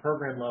on a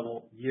program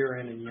level year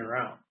in and year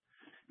out.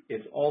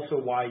 It's also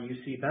why you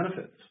see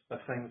benefits of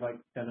things like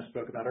Dennis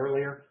spoke about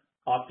earlier,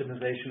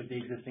 optimization of the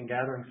existing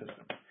gathering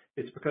system.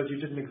 It's because you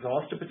didn't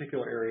exhaust a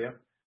particular area,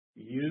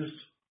 used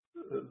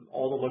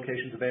all the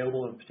locations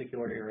available in a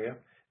particular area,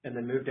 and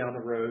then moved down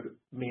the road,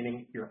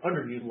 meaning you're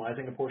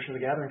underutilizing a portion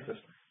of the gathering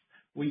system.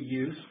 We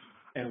use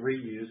and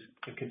reuse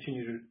and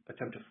continue to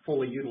attempt to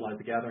fully utilize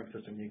the gathering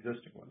system, the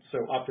existing ones. So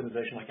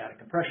optimization like adding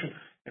compression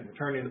and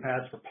returning the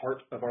pads for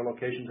part of our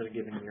locations in a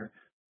given year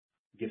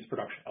gives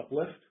production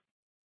uplift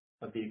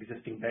of the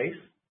existing base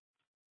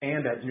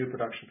and adds new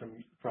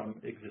production from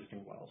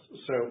existing wells.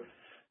 So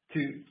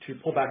to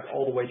pull back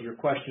all the way to your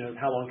question of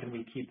how long can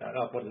we keep that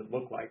up, what does it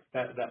look like,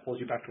 that pulls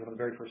you back to one of the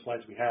very first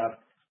slides we have.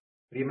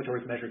 The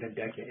inventory is measured in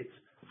decades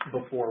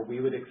before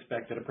we would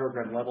expect at a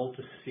program level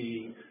to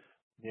see,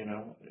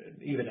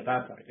 even at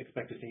that point,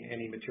 expect to see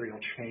any material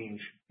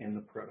change in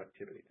the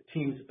productivity. The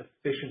team's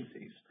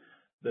efficiencies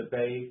that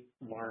they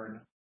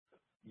learn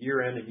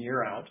year in and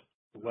year out,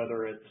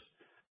 whether it's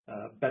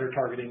better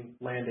targeting,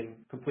 landing,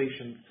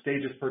 completion,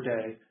 stages per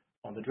day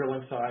on the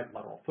drilling side,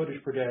 lateral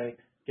footage per day,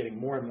 getting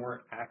more and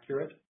more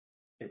accurate.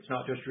 It's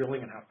not just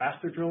drilling and how fast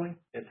they're drilling,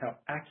 it's how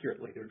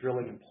accurately they're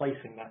drilling and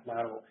placing that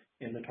lateral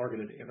in the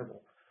targeted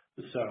interval.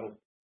 So,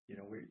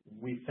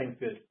 we think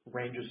that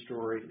Range's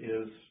story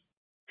is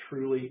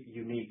truly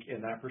unique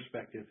in that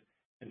perspective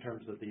in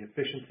terms of the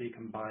efficiency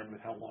combined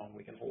with how long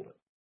we can hold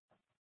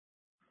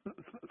it.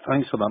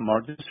 Thanks for that,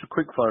 Mark. Just a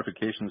quick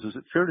clarification. Is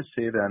it fair to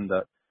say then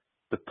that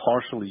the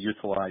partially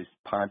utilized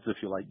pads, if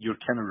you like, you're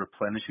kind of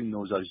replenishing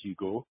those as you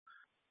go?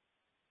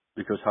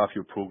 Because half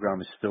your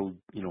program is still,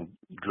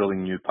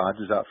 drilling new pads.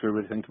 Is that a fair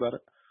way to think about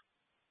it?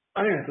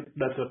 I think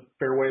that's a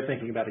fair way of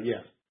thinking about it,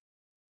 yes.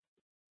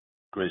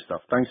 Great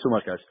stuff. Thanks so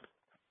much, guys.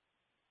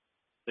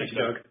 Thanks,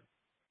 Doug.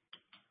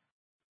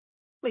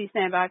 Please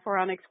stand by for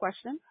our next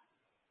question.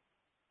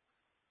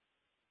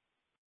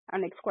 Our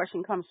next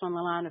question comes from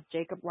the line of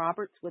Jacob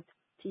Roberts with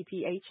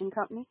TPH &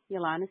 Company.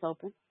 Your line is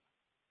open.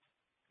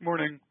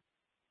 Morning.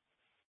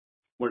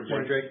 Morning,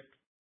 Jake.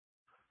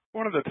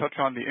 Wanted to touch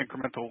on the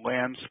incremental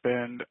land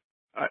spend.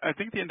 I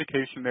think the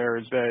indication there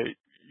is that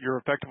you're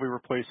effectively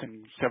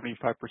replacing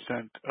 75%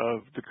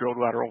 of the drilled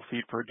lateral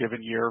feet for a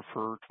given year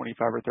for $25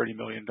 or $30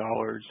 million.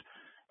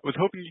 I was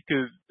hoping you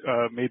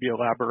could maybe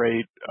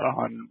elaborate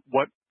on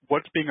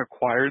what's being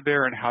acquired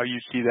there and how you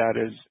see that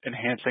as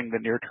enhancing the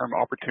near-term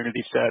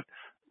opportunity set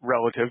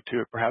relative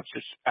to perhaps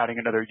just adding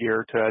another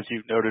year to, as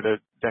you've noted, a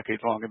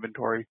decades-long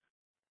inventory.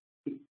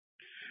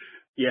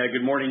 Yeah,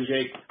 good morning,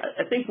 Jake.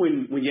 I think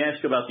when you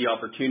ask about the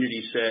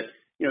opportunity set,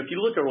 if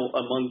you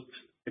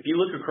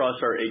look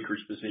across our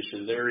acreage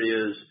position,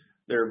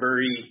 there are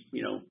very,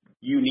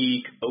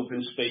 unique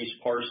open space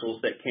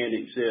parcels that can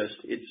exist.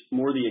 It's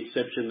more the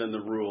exception than the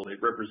rule. It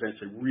represents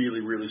a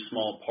really, really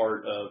small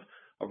part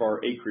of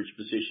our acreage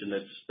position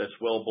that's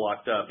well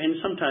blocked up. And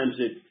sometimes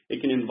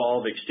it can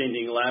involve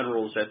extending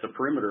laterals at the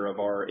perimeter of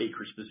our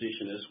acreage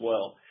position as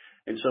well.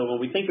 And so when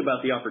we think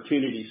about the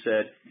opportunity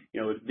set,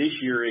 this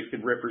year it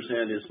could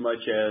represent as much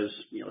as,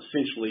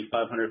 essentially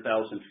 500,000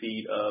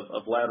 feet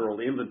of lateral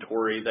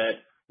inventory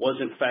that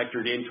wasn't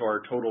factored into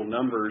our total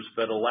numbers,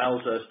 but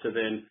allows us to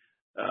then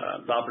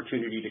the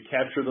opportunity to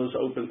capture those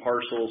open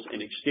parcels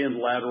and extend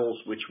laterals,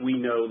 which we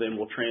know then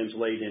will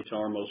translate into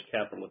our most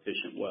capital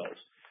efficient wells.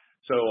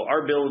 So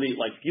our ability,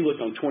 like if you look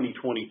on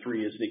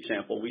 2023 as an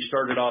example, we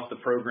started off the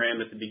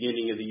program at the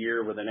beginning of the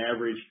year with an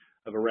average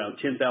of around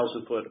 10,000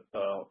 foot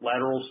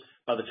laterals.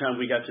 By the time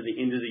we got to the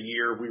end of the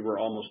year, we were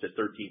almost at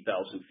 13,000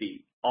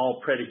 feet,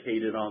 all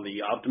predicated on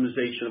the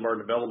optimization of our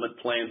development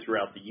plan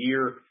throughout the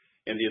year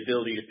and the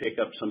ability to pick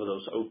up some of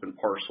those open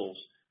parcels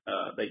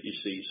that you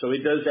see. So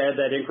it does add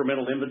that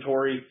incremental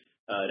inventory.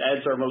 It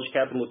adds our most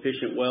capital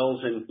efficient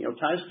wells and,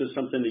 ties to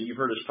something that you've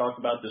heard us talk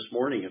about this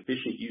morning,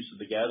 efficient use of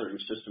the gathering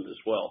system as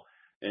well.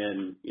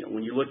 And,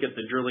 when you look at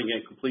the drilling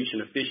and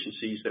completion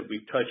efficiencies that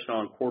we've touched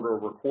on quarter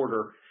over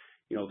quarter,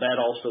 that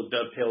also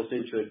dovetails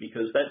into it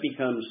because that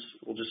becomes,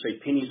 we'll just say,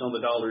 pennies on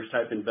the dollars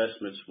type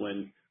investments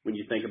when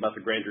you think about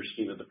the grander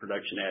scheme of the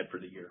production ad for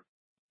the year.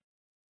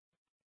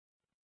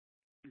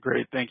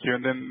 Great, thank you.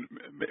 And then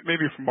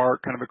maybe for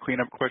Mark, kind of a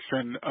cleanup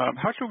question.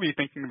 How should we be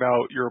thinking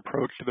about your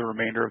approach to the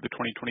remainder of the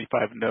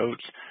 2025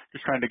 notes?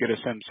 Just trying to get a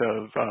sense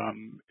of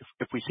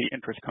if we see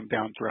interest come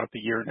down throughout the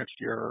year next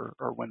year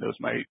or when those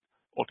might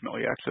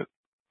ultimately exit.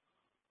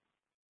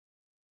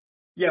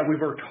 Yeah,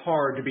 we've worked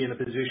hard to be in a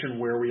position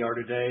where we are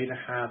today to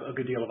have a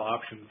good deal of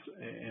options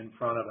in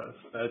front of us.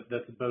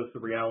 That's both the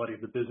reality of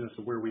the business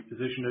of where we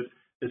position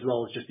it, as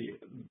well as just the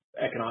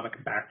economic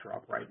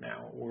backdrop right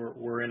now.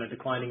 We're in a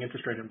declining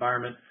interest rate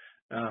environment.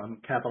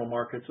 Capital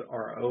markets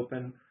are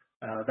open.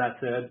 That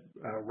said,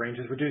 Range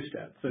has reduced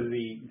debt. So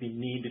the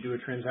need to do a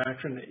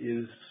transaction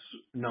is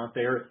not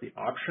there. It's the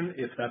option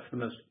if that's the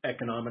most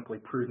economically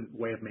prudent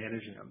way of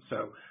managing them.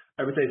 So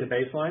I would say as a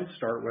baseline,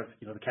 start with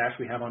the cash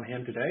we have on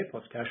hand today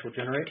plus cash we'll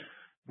generate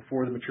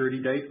before the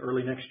maturity date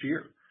early next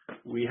year.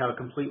 We have a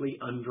completely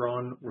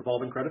undrawn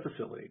revolving credit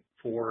facility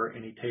for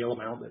any tail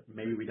amount that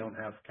maybe we don't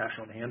have cash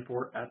on hand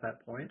for at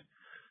that point.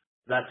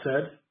 That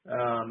said,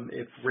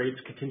 if rates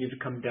continue to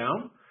come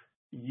down,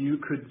 you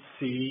could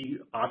see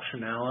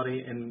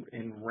optionality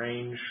in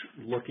Range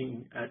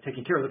looking at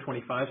taking care of the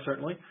 25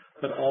 certainly,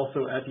 but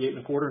also at the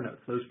 8.25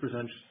 notes. Those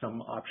present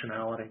some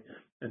optionality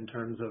in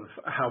terms of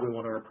how we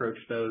want to approach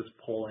those,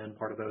 pull in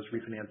part of those,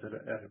 refinance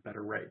at a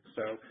better rate.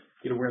 So,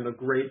 we're in the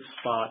great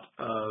spot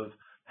of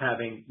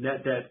having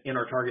net debt in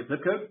our target zip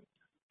code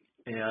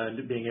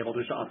and being able to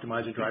just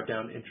optimize and drive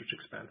down interest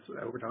expense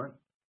over time.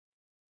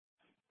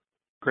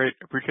 Great.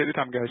 Appreciate the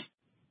time, guys.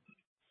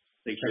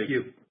 Thank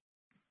you.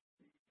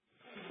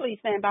 Please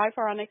stand by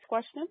for our next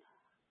question.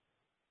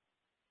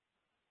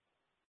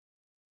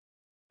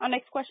 Our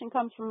next question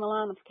comes from the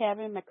line of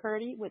Kevin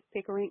McCurdy with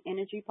Pickering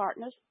Energy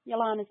Partners. Your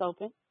line is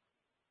open.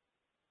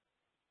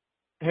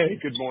 Hey,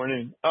 good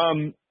morning.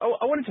 I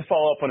wanted to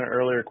follow up on an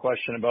earlier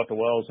question about the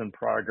wells in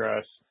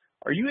progress.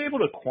 Are you able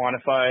to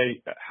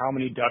quantify how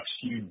many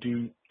DUCs you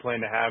do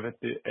plan to have at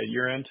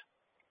year end?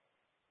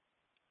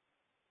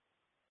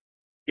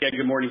 Yeah,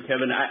 good morning,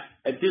 Kevin.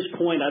 At this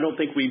point, I don't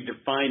think we've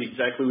defined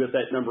exactly what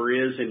that number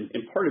is, and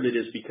part of it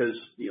is because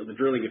the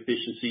drilling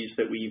efficiencies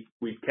that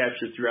we've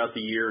captured throughout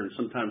the year, and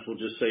sometimes we'll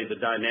just say the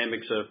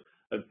dynamics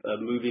of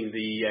moving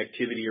the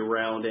activity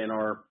around in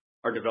our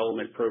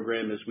development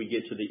program as we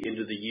get to the end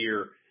of the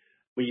year.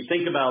 When you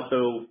think about,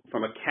 though,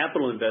 from a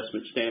capital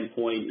investment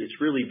standpoint, it's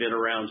really been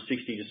around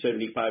 $60 to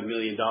 $75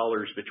 million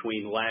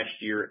between last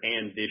year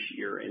and this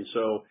year, and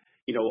so.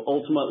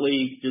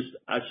 Ultimately,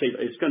 I'd say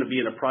it's going to be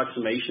an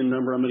approximation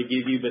number I'm going to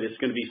give you, but it's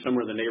going to be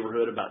somewhere in the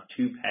neighborhood about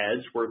 2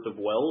 pads worth of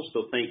wells.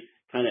 So think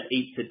kind of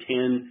 8 to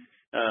 10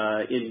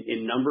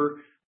 in number.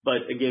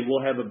 But again,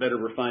 we'll have a better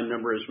refined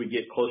number as we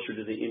get closer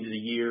to the end of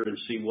the year and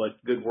see what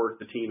good work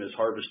the team has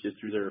harvested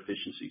through their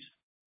efficiencies.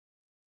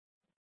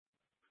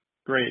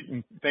 Great.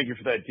 And thank you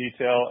for that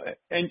detail.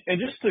 And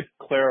just to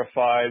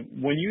clarify,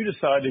 when you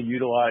decide to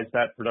utilize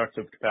that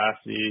productive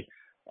capacity,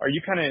 are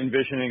you kind of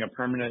envisioning a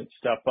permanent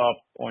step up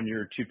on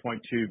your 2.2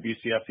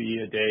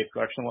 BCFE a day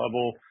production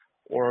level,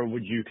 or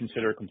would you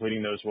consider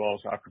completing those wells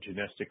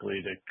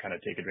opportunistically to kind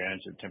of take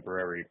advantage of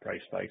temporary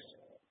price spikes?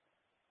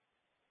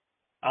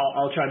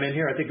 I'll chime in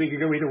here. I think we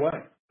could go either way.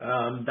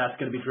 That's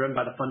going to be driven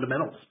by the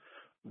fundamentals.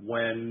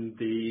 When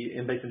the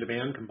in-basin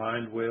demand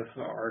combined with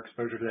our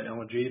exposure to the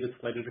LNG that's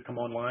slated to come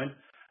online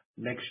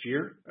next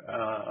year,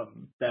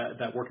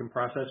 that working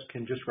process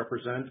can just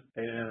represent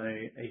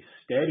a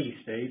steady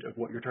state of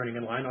what you're turning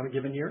in line on a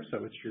given year.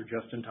 So it's your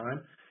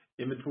just-in-time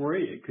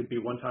inventory. It could be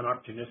one-time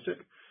opportunistic,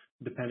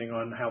 depending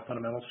on how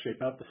fundamentals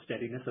shape up, the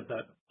steadiness of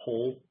that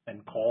pull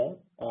and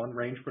call on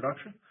Range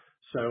production.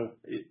 So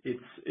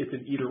it's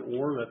an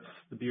either-or. That's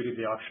the beauty of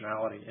the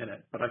optionality in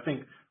it. But I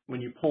think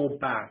when you pull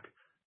back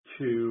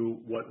to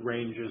what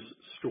Range's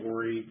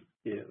story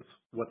is,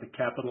 what the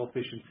capital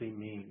efficiency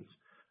means,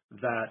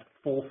 that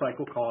full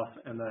cycle cost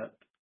and that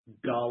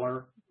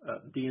dollar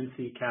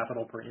D&C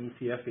capital per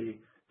MCFE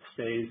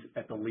stays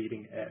at the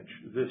leading edge.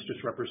 This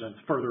just represents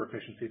further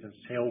efficiencies and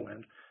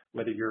tailwind,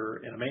 whether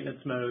you're in a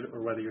maintenance mode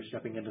or whether you're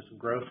stepping into some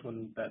growth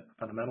when that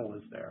fundamental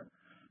is there.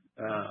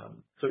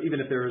 So even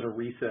if there is a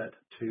reset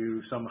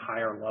to some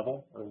higher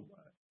level,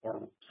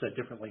 or said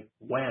differently,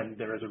 when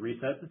there is a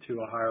reset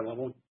to a higher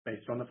level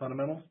based on the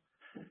fundamentals,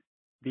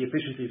 the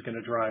efficiency is going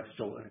to drive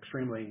still an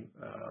extremely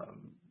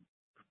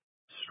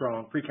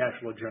strong free cash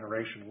flow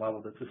generation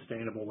level that's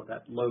sustainable with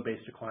that low base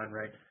decline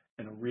rate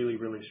and a really,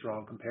 really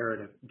strong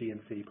comparative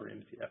D&C per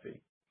MCFE.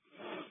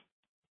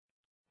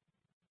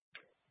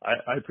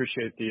 I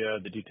appreciate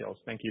the details.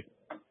 Thank you.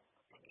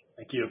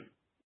 Thank you.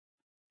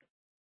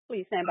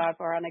 Please stand by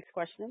for our next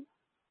question.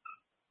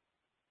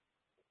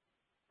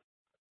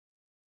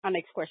 Our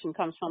next question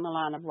comes from the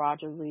line of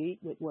Roger Reed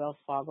with Wells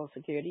Fargo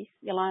Securities.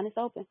 Your line is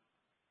open.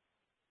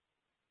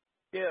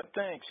 Yeah,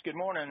 thanks. Good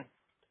morning.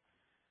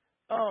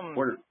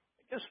 Morning.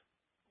 I guess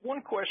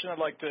one question I'd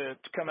like to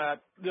come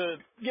at,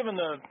 given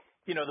the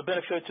the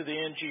benefits of the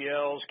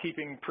NGLs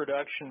keeping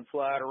production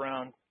flat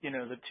around,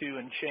 the 2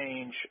 and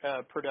change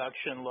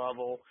production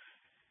level.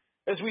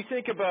 As we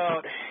think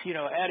about,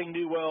 adding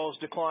new wells,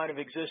 decline of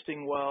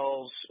existing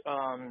wells,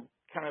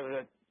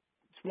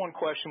 it's one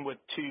question with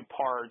 2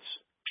 parts.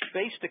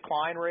 Base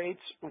decline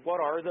rates, what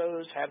are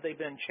those? Have they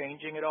been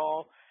changing at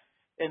all?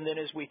 And then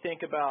as we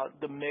think about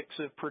the mix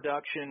of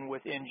production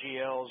with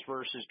NGLs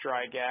versus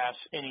dry gas,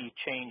 any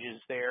changes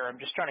there? I'm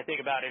just trying to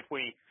think about if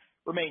we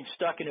remain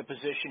stuck in a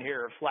position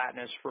here of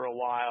flatness for a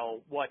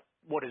while, what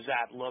does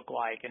that look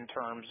like in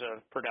terms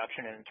of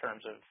production and in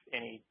terms of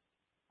any,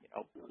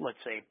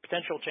 let's say,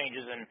 potential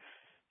changes in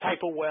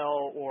type of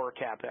well or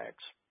CapEx?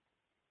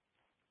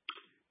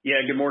 Yeah,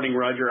 good morning,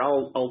 Roger.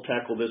 I'll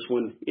tackle this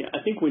one. Yeah,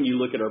 I think when you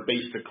look at our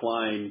base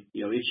decline,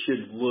 it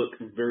should look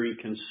very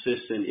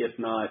consistent, if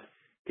not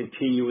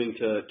continuing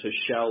to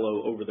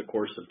shallow over the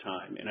course of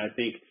time. And I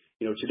think,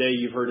 today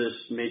you've heard us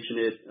mention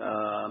it,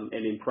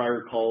 and in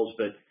prior calls,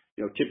 but,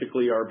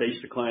 typically our base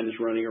decline is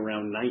running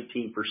around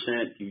 19%.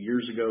 A few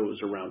years ago, it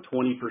was around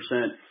 20%.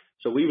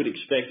 So we would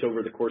expect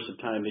over the course of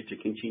time it to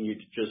continue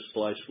to just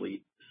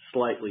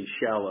slightly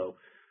shallow.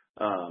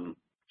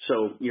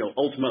 So,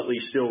 ultimately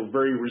still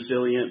very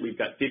resilient. We've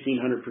got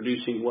 1,500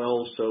 producing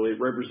wells, so it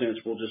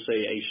represents, we'll just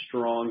say, a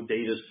strong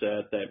data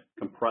set that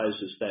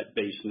comprises that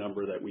base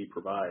number that we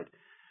provide.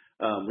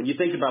 When you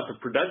think about the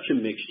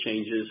production mix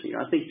changes,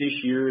 I think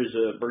this year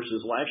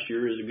versus last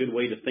year is a good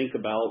way to think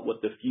about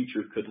what the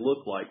future could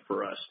look like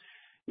for us.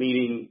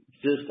 Meaning,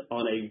 just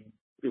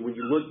when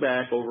you look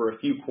back over a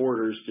few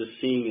quarters, just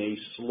seeing a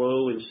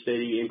slow and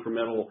steady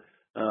incremental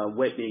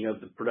wettening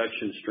of the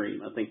production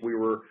stream. I think we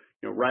were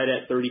right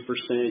at 30%.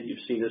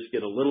 You've seen us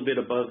get a little bit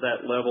above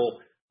that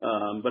level.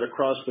 But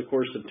across the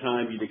course of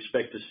time, you'd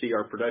expect to see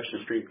our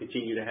production stream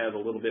continue to have a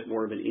little bit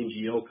more of an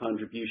NGL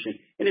contribution.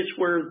 And it's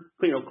where,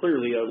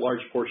 clearly a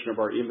large portion of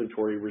our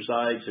inventory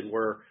resides and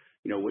where,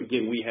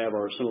 again, we have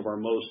some of our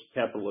most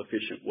capital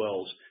efficient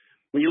wells.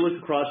 When you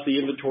look across the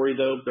inventory,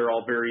 though, they're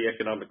all very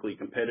economically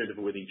competitive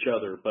with each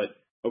other. But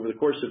over the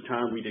course of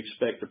time, we'd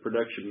expect the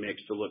production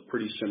mix to look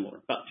pretty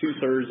similar. About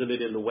 2/3 of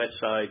it in the wet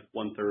side,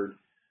 1/3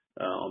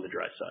 on the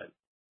dry side.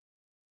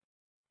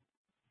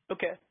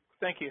 Okay.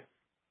 Thank you.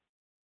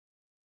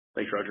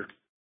 Thanks, Roger.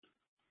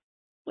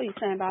 Please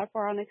stand by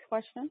for our next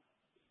question.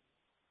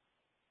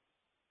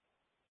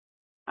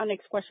 Our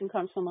next question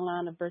comes from the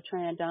line of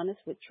Bertrand Donnes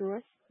with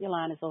Truist. Your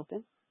line is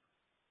open.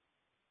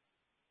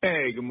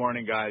 Hey, good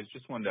morning, guys.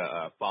 Just wanted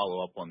to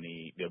follow up on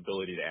the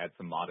ability to add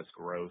some modest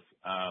growth.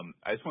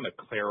 I just want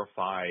to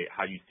clarify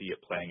how you see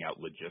it playing out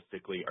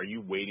logistically. Are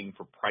you waiting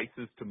for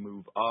prices to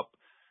move up,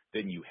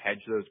 then you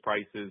hedge those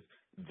prices,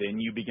 then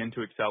you begin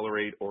to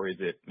accelerate, or is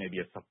it maybe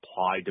a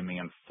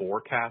supply-demand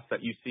forecast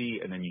that you see,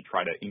 and then you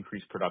try to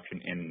increase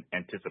production in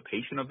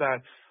anticipation of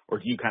that? Or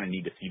do you kind of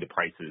need to see the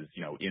prices,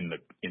 in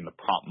the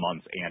prompt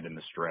months and in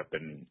the strip?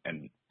 And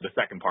the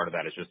second part of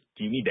that is just,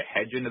 do you need to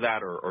hedge into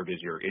that, or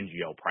does your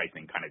NGL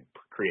pricing kind of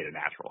create a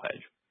natural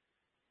hedge?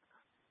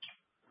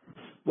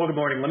 Well, good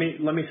morning.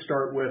 Let me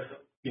start with,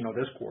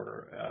 this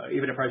quarter.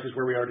 Even at prices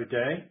where we are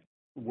today,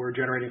 we're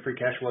generating free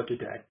cash flow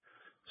today.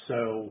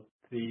 So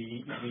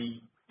the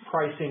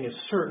pricing is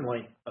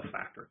certainly a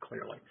factor,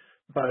 clearly.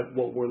 But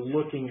what we're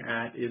looking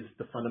at is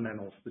the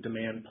fundamentals, the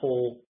demand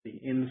pull, the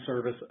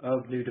in-service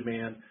of new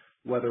demand,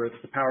 whether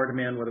it's the power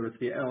demand, whether it's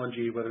the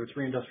LNG, whether it's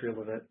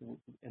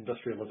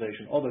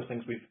reindustrialization, all those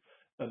things we've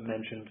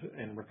mentioned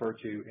and referred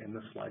to in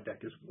the slide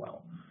deck as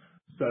well.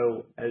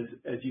 So as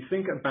you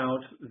think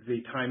about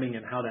the timing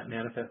and how that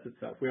manifests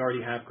itself, we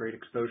already have great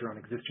exposure on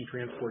existing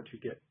transport to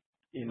get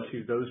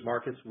into those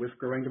markets with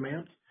growing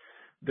demand.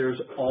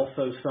 There's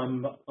also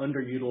some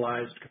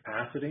underutilized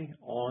capacity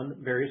on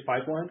various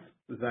pipelines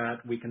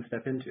that we can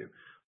step into,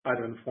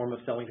 either in the form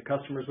of selling to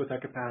customers with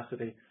that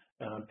capacity,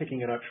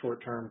 picking it up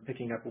short term,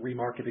 picking up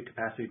remarketed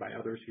capacity by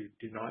others who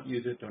do not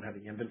use it, don't have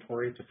the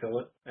inventory to fill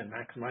it and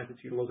maximize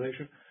its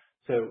utilization.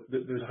 So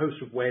there's a host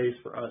of ways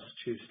for us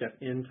to step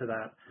into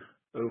that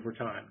over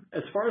time.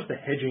 As far as the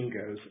hedging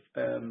goes,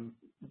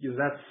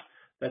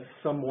 that's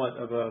somewhat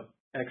of a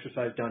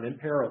exercise done in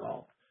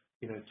parallel.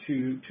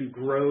 To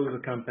grow the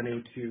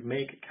company, to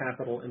make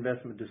capital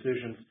investment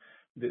decisions,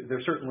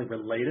 they're certainly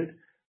related,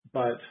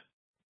 but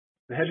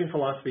the hedging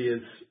philosophy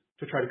is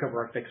to try to cover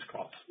our fixed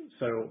costs.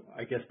 So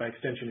I guess by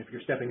extension, if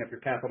you're stepping up your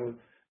capital,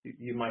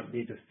 you might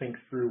need to think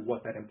through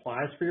what that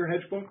implies for your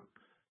hedge book.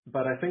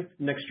 But I think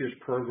next year's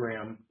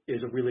program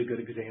is a really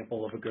good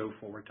example of a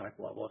go-forward type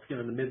level. If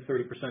you're in the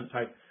mid-30%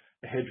 type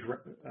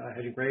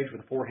hedging range with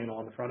a 4 handle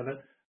on the front of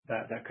it,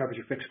 that covers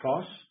your fixed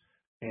costs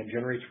and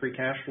generates free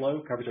cash flow,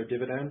 covers our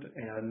dividend,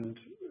 and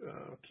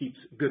keeps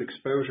good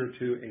exposure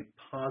to a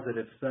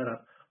positive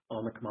setup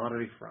on the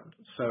commodity front.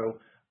 So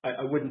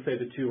I wouldn't say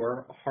the two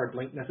are hard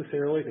linked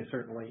necessarily. They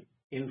certainly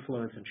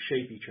influence and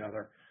shape each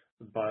other.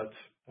 But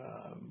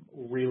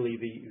really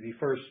the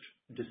first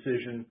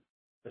decision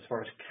as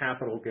far as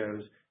capital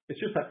goes, it's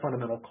just that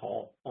fundamental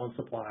call on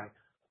supply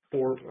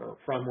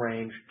from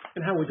range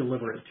and how we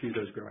deliver it to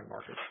those growing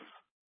markets.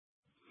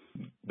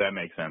 That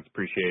makes sense.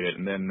 Appreciate it.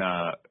 And then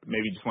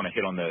maybe just want to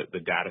hit on the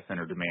data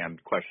center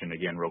demand question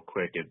again real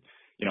quick.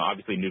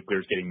 Obviously nuclear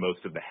is getting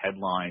most of the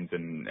headlines,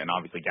 and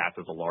obviously gas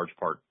is a large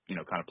part,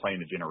 kind of playing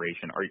the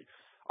generation.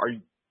 Are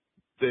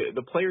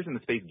the players in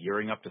the space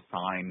gearing up to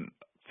sign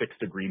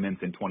fixed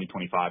agreements in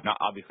 2025?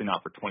 Obviously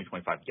not for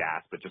 2025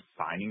 gas, but just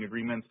signing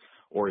agreements,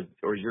 or is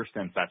your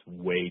sense that's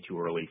way too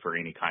early for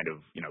any kind of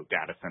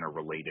data center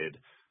related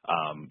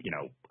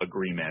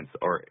agreements,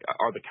 or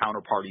are the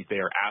counterparties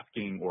there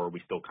asking, or are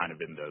we still kind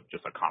of in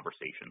just a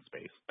conversation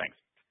space? Thanks.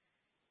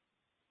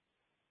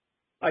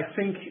 I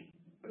think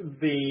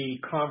the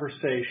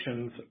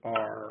conversations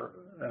are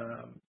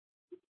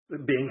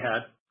being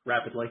had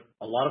rapidly.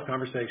 A lot of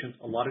conversations,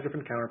 a lot of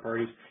different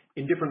counterparties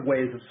in different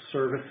ways of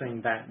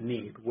servicing that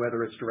need,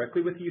 whether it's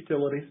directly with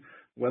utilities,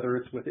 whether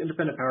it's with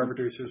independent power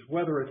producers,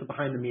 whether it's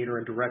behind the meter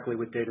and directly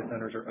with data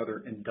centers or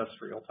other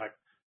industrial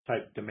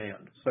type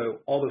demand. So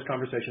all those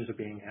conversations are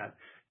being had.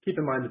 Keep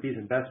in mind that these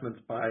investments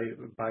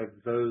by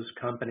those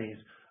companies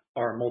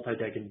are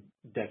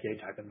multi-decade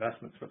type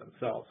investments for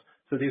themselves.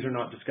 So these are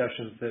not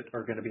discussions that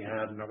are going to be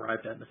had and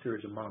arrived at in a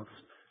series of months.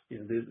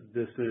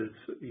 This is,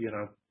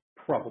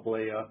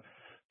 probably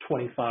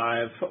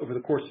over the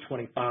course of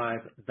 25,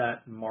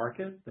 that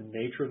market, the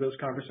nature of those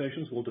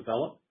conversations will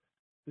develop,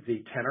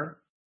 the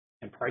tenor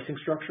and pricing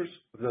structures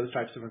of those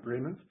types of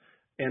agreements,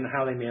 and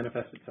how they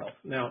manifest itself.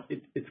 Now,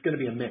 it's going to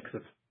be a mix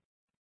of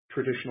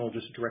traditional,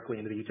 just directly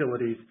into the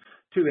utilities,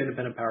 to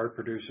independent power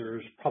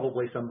producers,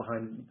 probably some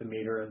behind the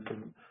meter, and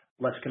some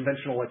less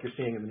conventional like you're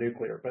seeing in the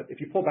nuclear. But if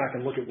you pull back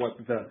and look at what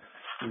the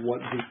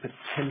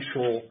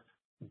potential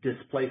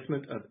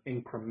displacement of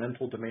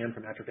incremental demand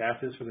for natural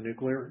gas is for the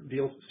nuclear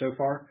deals so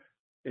far,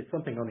 it's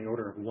something on the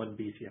order of 1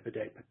 BCF a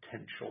day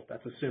potential.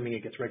 That's assuming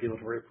it gets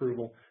regulatory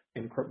approval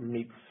and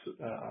meets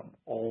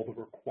all the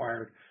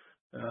required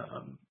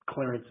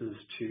clearances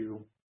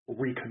to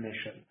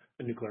recommission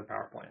a nuclear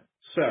power plant.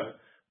 So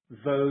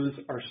those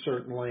are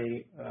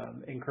certainly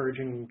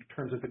encouraging in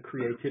terms of the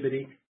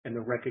creativity and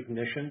the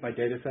recognition by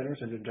data centers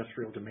and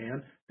industrial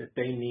demand that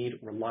they need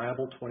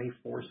reliable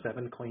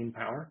 24/7 clean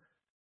power.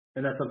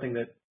 And that's something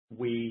that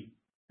we,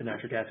 the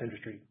natural gas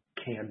industry,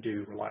 can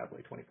do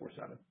reliably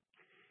 24/7.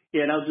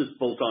 Yeah, and I'll just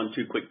bolt on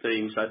 2 quick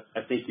things.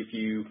 I think if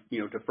you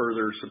to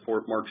further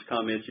support Mark's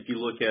comments, if you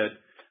look at,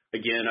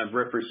 again, I've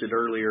referenced it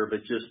earlier,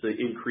 but just the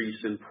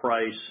increase in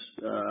price,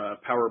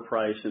 power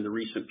price in the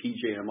recent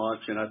PJM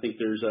auction, I think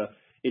there's a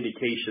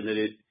indication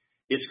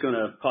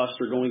that costs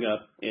are going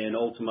up, and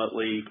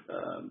ultimately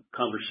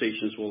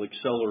conversations will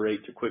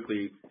accelerate to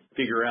quickly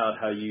figure out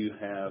how you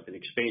have an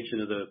expansion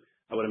of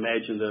I would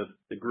imagine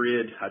the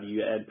grid, how do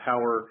you add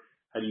power,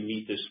 how do you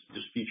meet this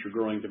future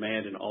growing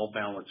demand and all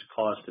balance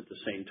cost at the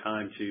same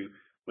time to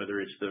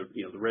whether it's the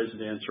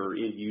residents or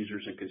end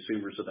users and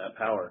consumers of that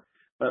power.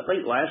 But I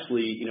think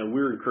lastly,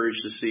 we're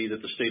encouraged to see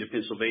that the state of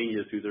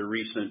Pennsylvania, through their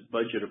recent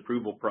budget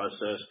approval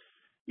process,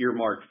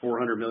 earmarked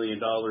 $400 million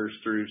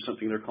through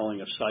something they're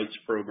calling a sites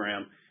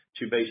program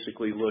to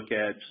basically look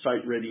at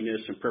site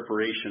readiness and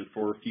preparation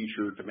for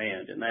future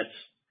demand. And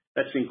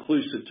that's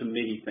inclusive to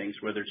many things,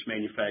 whether it's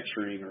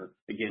manufacturing or,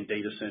 again,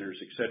 data centers,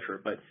 et cetera.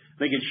 But I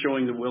think it's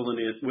showing the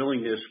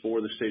willingness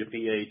for the state of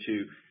PA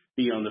to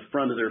be on the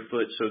front of their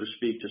foot, so to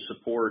speak, to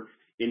support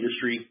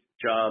industry,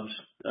 jobs,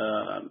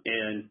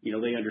 and,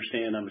 they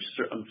understand, I'm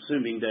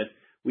assuming that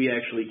we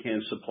actually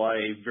can supply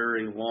a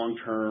very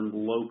long-term,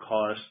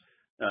 low-cost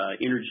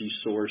energy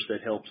source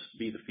that helps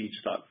be the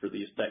feedstock for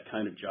that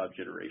kind of job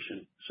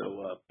generation.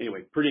 So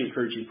anyway, pretty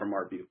encouraging from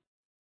our view.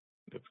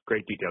 That's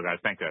great detail, guys.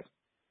 Thanks, guys.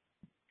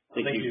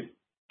 Thank you.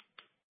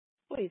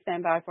 Please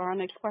stand by for our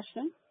next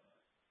question.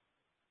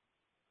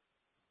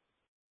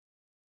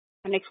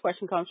 Our next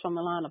question comes from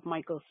the line of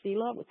Michael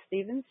Sela with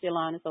Stephens. Your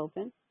line is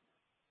open.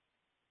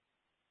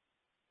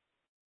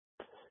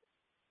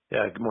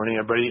 Yeah, good morning,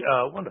 everybody.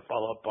 I wanted to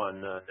follow up on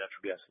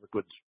natural gas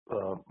liquids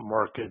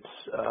markets.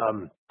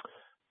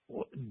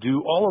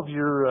 Do all of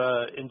your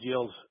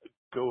NGLs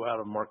go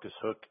out of Marcus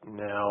Hook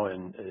now,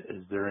 and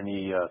is there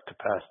any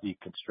capacity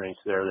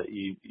constraints there that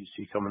you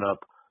see coming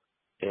up?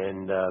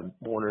 And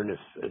wondering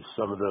if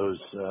some of those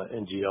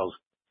NGLs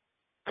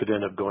could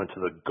end up going to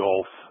the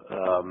Gulf,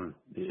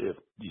 if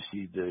you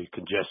see the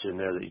congestion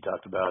there that you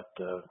talked about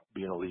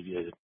being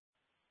alleviated.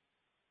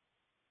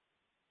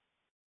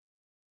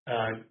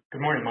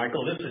 Good morning,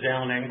 Michael. This is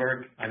Alan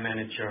Engberg. I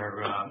manage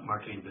our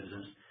marketing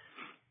business.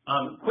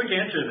 Quick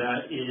answer to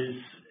that is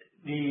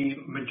the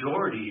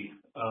majority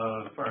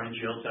of our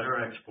NGLs that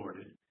are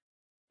exported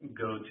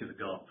go to the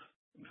Gulf.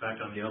 In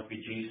fact, on the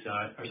LPG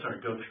side,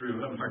 go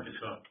through Marcus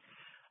Hook.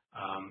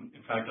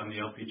 In fact, on the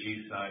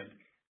LPG side,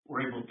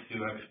 we're able to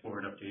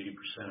export up to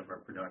 80% of our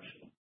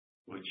production,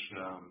 which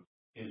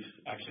is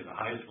actually the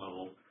highest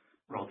level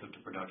relative to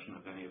production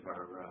of any of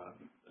our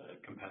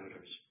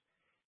competitors.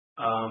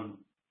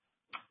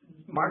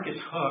 Marcus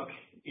Hook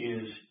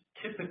is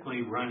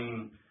typically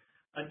running,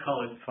 I'd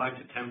call it 5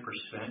 to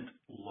 10%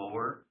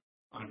 lower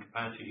on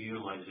capacity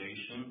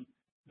utilization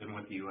than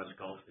what the U.S.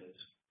 Gulf is.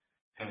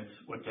 Hence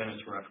what Dennis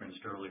referenced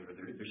earlier.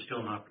 There's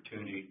still an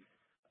opportunity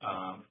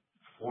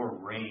for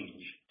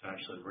Range to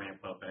actually ramp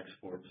up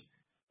exports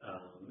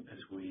as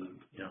we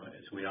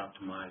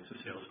optimize the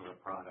sales of our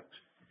products.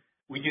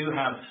 We do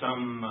have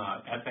some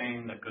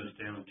ethane that goes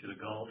down to the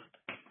Gulf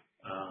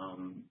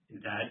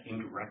that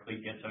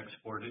indirectly gets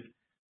exported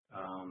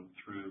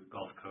through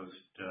Gulf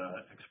Coast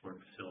export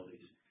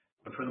facilities.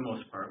 But for the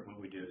most part, what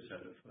we do is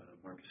out of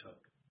Marcus Hook.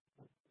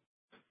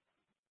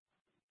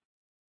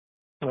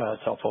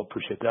 That's helpful.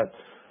 Appreciate that.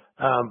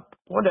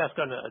 Wanted to ask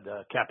on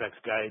the CapEx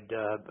guide.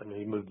 I know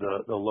you moved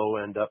the low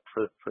end up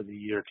for the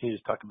year. Can you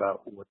just talk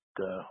about what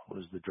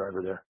is the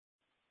driver there?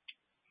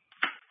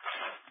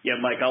 Yeah,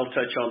 Mike, I'll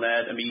touch on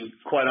that. I mean,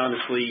 quite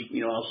honestly,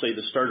 I'll say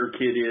the starter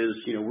kit is,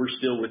 we're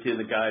still within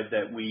the guide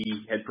that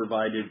we had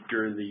provided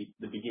during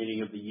the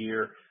beginning of the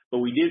year. But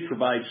we did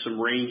provide some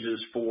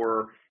ranges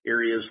for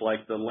areas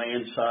like the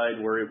land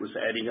side where it was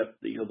adding up,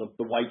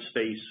 the white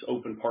space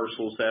open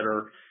parcels that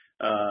are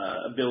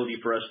ability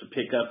for us to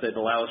pick up that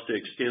allow us to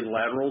extend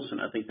laterals.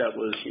 And I think that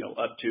was,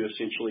 up to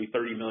essentially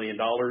 $30 million.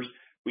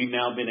 We've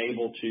now been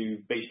able to,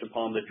 based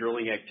upon the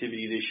drilling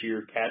activity this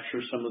year,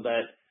 capture some of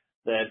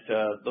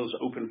those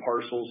open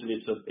parcels. And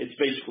it's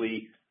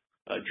basically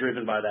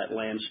driven by that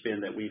land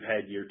spend that we've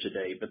had year to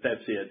date. But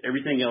that's it.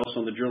 Everything else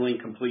on the drilling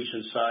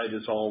completion side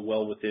is all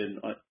well within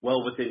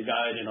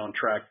guide and on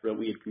track that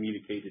we had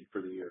communicated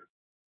for the year.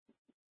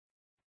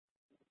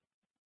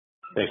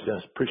 Thanks,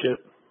 Dennis. Appreciate it.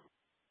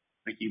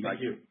 Thank you, Mike.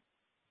 Thank you.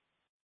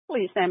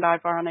 Please stand by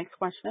for our next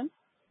question.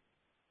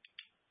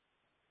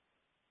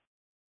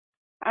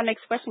 Our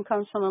next question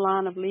comes from the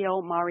line of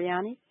Leo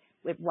Mariani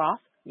with Roth.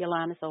 Your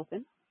line is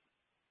open.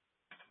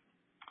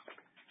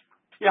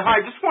 Yeah,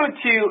 hi. Just wanted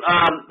to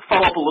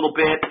follow up a little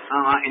bit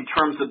in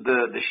terms of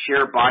the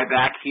share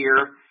buyback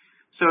here.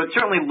 So it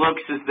certainly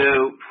looks as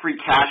though free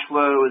cash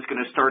flow is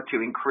going to start to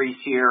increase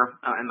here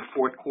in the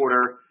fourth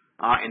quarter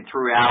and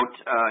throughout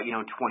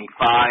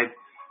 25.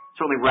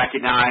 Certainly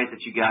recognize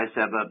that you guys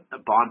have a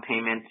bond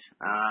payment,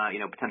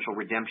 potential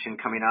redemption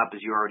coming up,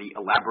 as you already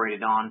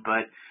elaborated on.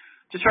 But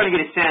just trying to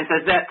get a sense,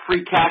 as that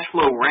free cash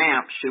flow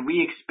ramp, should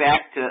we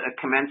expect a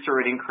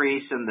commensurate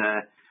increase in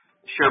the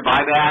share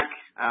buyback?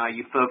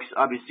 You folks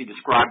obviously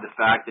described the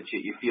fact that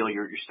you feel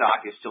your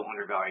stock is still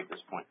undervalued at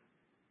this point.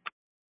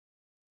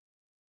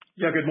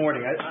 Yeah, good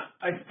morning.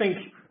 I think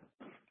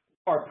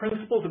our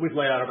principles that we've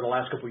laid out over the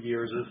last couple of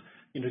years is,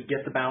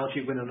 get the balance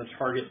sheet within the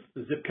target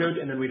zip code,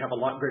 and then we'd have a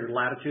lot greater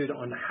latitude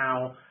on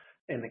how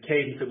and the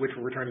cadence at which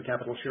we're returning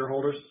capital to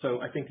shareholders. So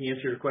I think the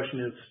answer to your question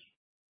is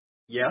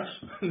yes,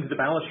 the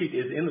balance sheet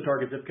is in the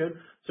target zip code,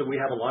 so we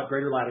have a lot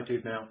greater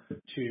latitude now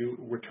to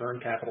return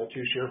capital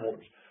to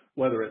shareholders,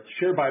 whether it's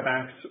share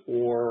buybacks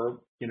or,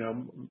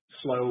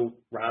 slow,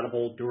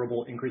 ratable,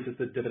 durable increases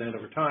to the dividend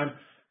over time.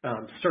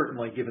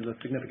 Certainly, given the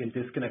significant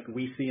disconnect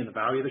we see in the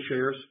value of the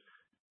shares,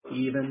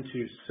 even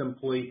to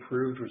simply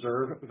proved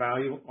reserve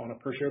value on a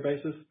per share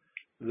basis,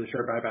 the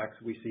share buybacks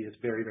we see is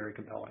very, very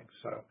compelling.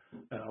 So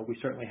we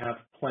certainly have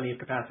plenty of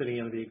capacity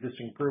under the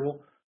existing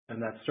approval,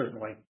 and that's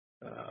certainly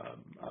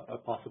a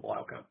possible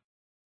outcome.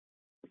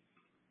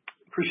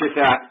 Appreciate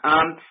that.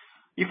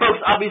 You folks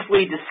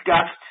obviously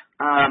discussed,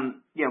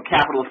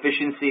 capital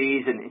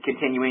efficiencies and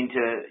continuing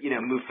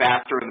to, move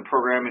faster in the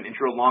program and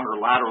drill longer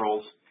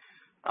laterals.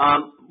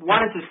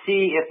 Wanted to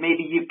see if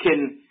maybe you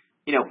can,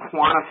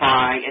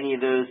 quantify any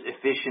of those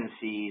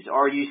efficiencies.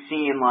 Are you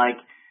seeing like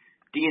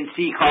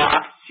D&C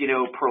costs,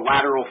 per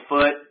lateral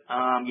foot,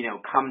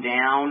 come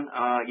down,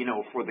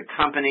 for the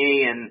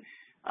company? And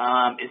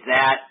is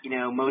that,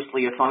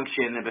 mostly a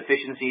function of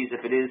efficiencies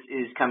if it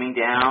is coming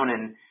down?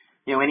 And,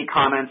 any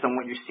comments on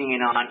what you're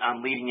seeing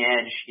on leading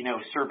edge,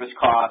 service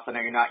costs? I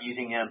know you're not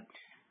using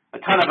a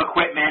ton of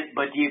equipment,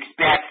 but do you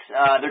expect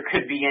there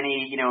could be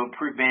any,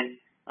 improvement,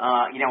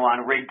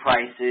 on rig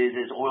prices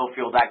as oil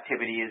field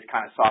activity is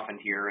kind of softened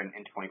here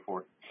in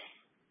 24?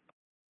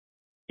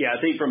 Yeah,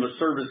 I think from a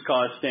service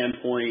cost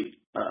standpoint,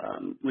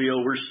 Leo,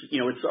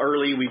 it's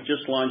early. We've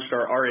just launched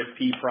our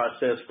RFP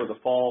process for the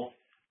fall.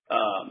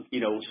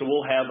 So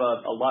we'll have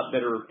a lot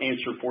better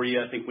answer for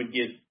you, I think, when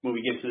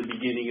we get to the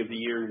beginning of the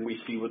year and we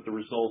see what the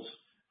results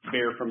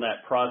bear from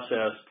that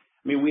process.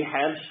 I mean, we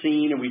have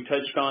seen, and we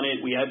touched on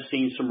it, we have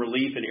seen some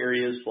relief in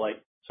areas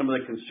like some of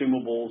the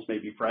consumables,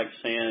 maybe frac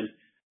sand,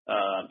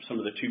 some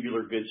of the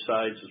tubular goods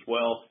sides as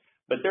well.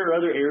 But there are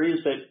other areas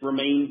that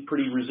remain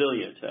pretty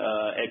resilient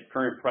at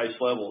current price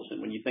levels.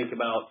 And when you think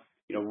about,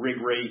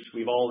 rig rates,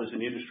 we've all as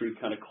an industry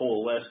kind of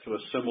coalesced to a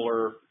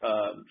similar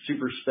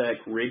super spec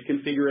rig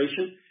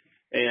configuration.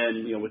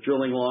 And, with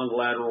drilling long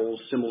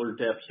laterals, similar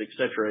depths, et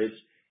cetera,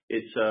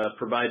 it's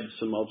provided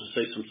some, I'll just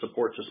say, some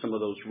support to some of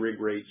those rig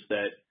rates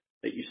that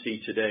you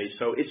see today.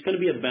 So it's going to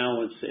be a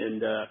balance.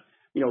 And,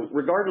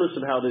 regardless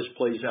of how this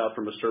plays out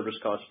from a service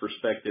cost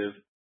perspective,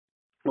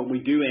 what we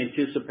do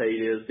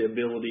anticipate is the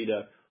ability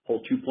to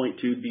hold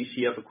 2.2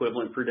 BCF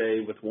equivalent per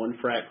day with one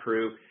frac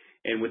crew.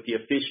 And with the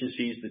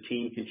efficiencies the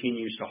team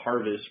continues to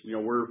harvest,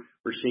 we're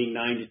seeing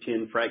 9 to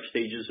 10 frac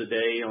stages a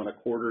day on a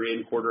quarter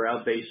in, quarter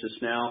out basis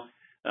now.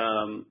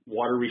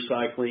 Water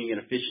recycling and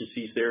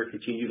efficiencies there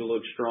continue to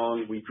look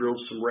strong. We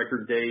drilled some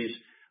record days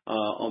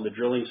on the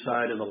drilling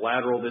side and the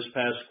lateral this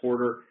past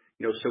quarter.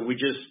 So we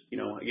just,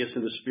 I guess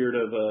in the spirit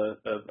of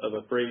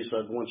a phrase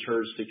I've once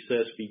heard,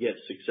 success begets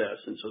success.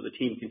 And so the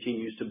team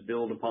continues to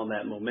build upon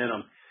that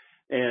momentum.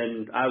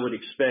 And I would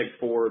expect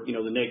for,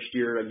 the next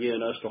year,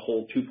 again, us to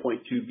hold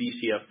 2.2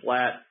 BCF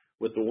flat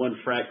with the one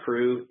frac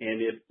crew.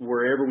 And if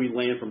wherever we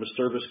land from a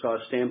service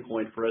cost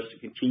standpoint, for us to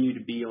continue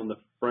to be on the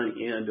front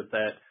end of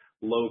that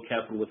low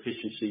capital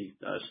efficiency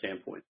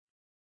standpoint.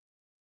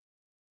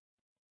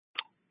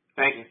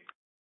 Thank you.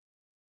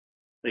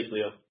 Thanks,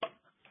 Leo.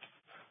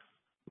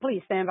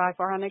 Please stand by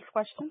for our next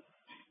question.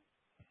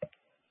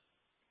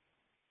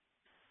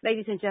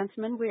 Ladies and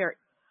gentlemen,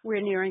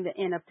 we're nearing the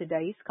end of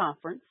today's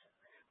conference.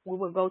 We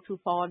will go to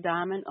Paul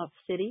Diamond of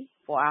Citi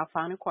for our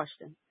final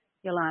question.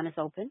 Your line is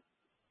open.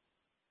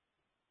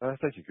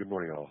 Thank you. Good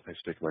morning, all. Thanks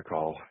for taking my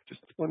call.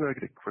 Just wanted to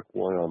get a quick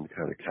one on the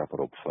kind of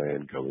capital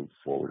plan going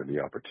forward and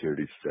the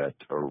opportunity set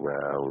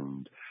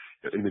around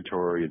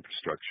inventory,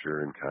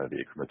 infrastructure, and kind of the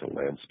incremental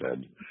land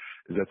spend.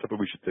 Is that something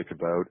we should think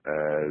about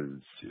as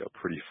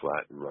pretty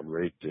flat run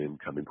rate in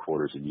coming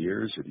quarters and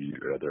years?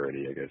 Or are there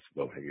any, I guess,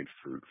 low-hanging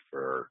fruit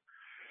for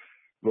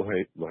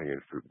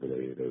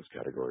any of those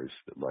categories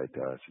that might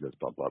see those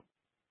bump up?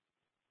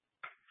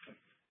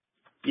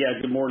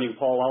 Yeah, good morning,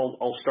 Paul.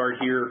 I'll start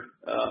here.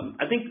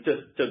 I think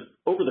that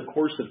over the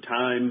course of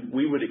time,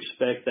 we would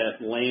expect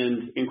that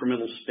land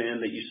incremental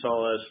spend that you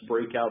saw us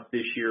break out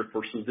this year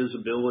for some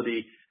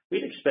visibility.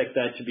 We'd expect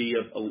that to be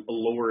a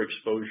lower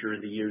exposure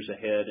in the years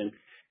ahead,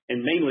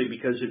 and mainly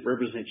because it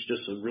represents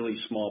just a really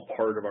small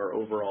part of our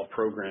overall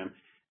program.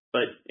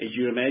 But as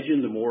you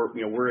imagine, the more,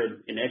 we're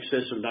in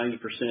excess of 90%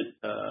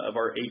 of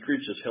our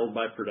acreage is held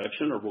by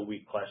production, or what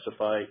we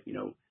classify,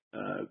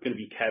 going to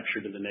be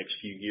captured in the next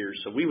few years.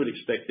 So we would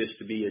expect this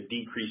to be a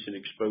decrease in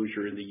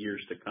exposure in the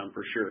years to come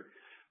for sure.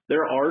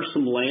 There are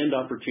some land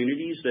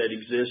opportunities that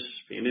exist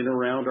in and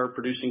around our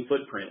producing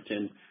footprint,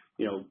 and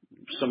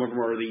some of them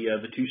are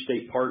the two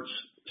state parks,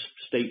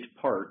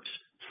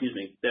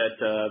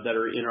 that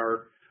are in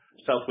our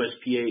Southwest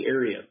PA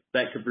area.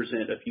 That could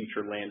present a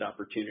future land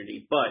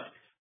opportunity. But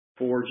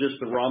for just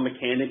the raw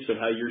mechanics of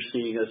how you're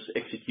seeing us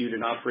execute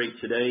and operate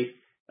today,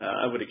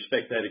 I would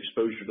expect that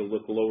exposure to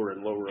look lower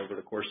and lower over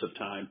the course of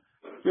time.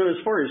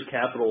 As far as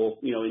capital,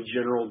 in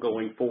general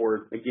going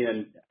forward,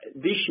 again,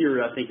 this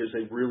year I think is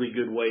a really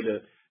good way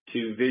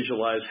to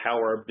visualize how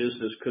our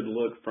business could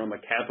look from a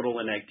capital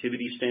and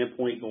activity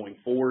standpoint going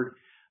forward.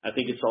 I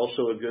think it's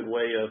also a good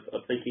way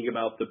of thinking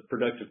about the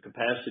productive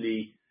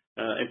capacity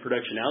and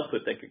production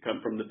output that could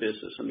come from the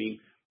business. I mean,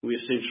 we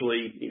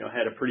essentially,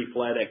 had a pretty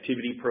flat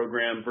activity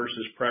program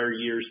versus prior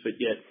years, but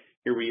yet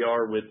here we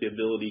are with the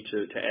ability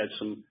to add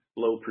some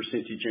low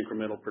percentage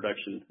incremental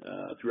production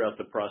throughout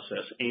the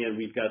process. And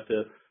we've got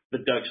the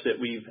DUCs that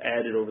we've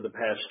added over the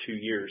past 2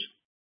 years.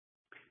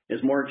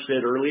 As Mark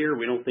said earlier,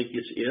 we don't think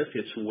it's if,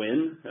 it's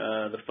when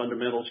the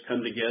fundamentals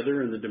come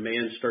together and the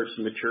demand starts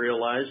to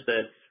materialize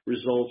that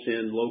results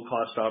in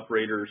low-cost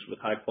operators with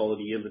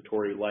high-quality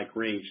inventory like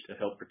Range to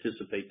help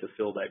participate to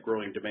fill that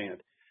growing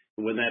demand.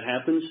 And when that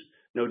happens,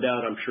 no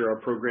doubt I'm sure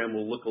our program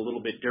will look a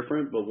little bit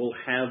different, but we'll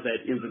have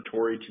that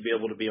inventory to be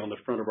able to be on the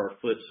front of our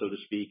foot, so to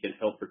speak, and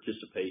help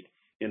participate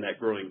in that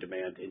growing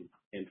demand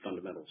in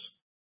fundamentals.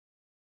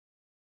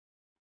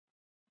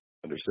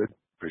 Understood.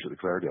 Appreciate the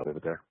clarity. I'll leave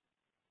it there.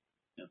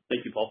 Yeah.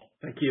 Thank you, Paul.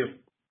 Thank you.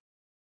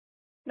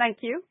 Thank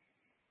you.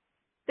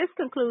 This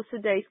concludes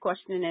today's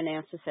question and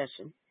answer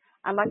session.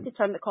 I'd like to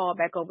turn the call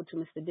back over to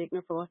Mr.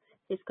 Degner for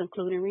his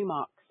concluding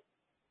remarks.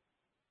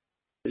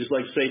 I'd just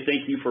like to say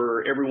thank you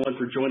for everyone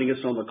for joining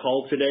us on the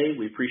call today.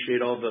 We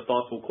appreciate all the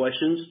thoughtful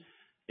questions.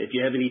 If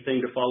you have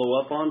anything to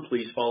follow up on,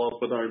 please follow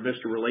up with our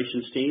investor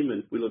relations team,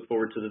 and we look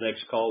forward to the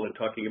next call and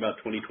talking about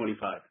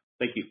 2025.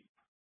 Thank you.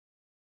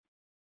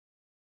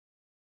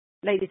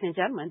 Ladies and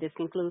gentlemen, this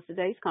concludes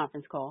today's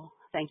conference call.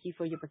 Thank you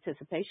for your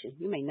participation.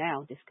 You may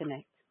now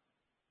disconnect.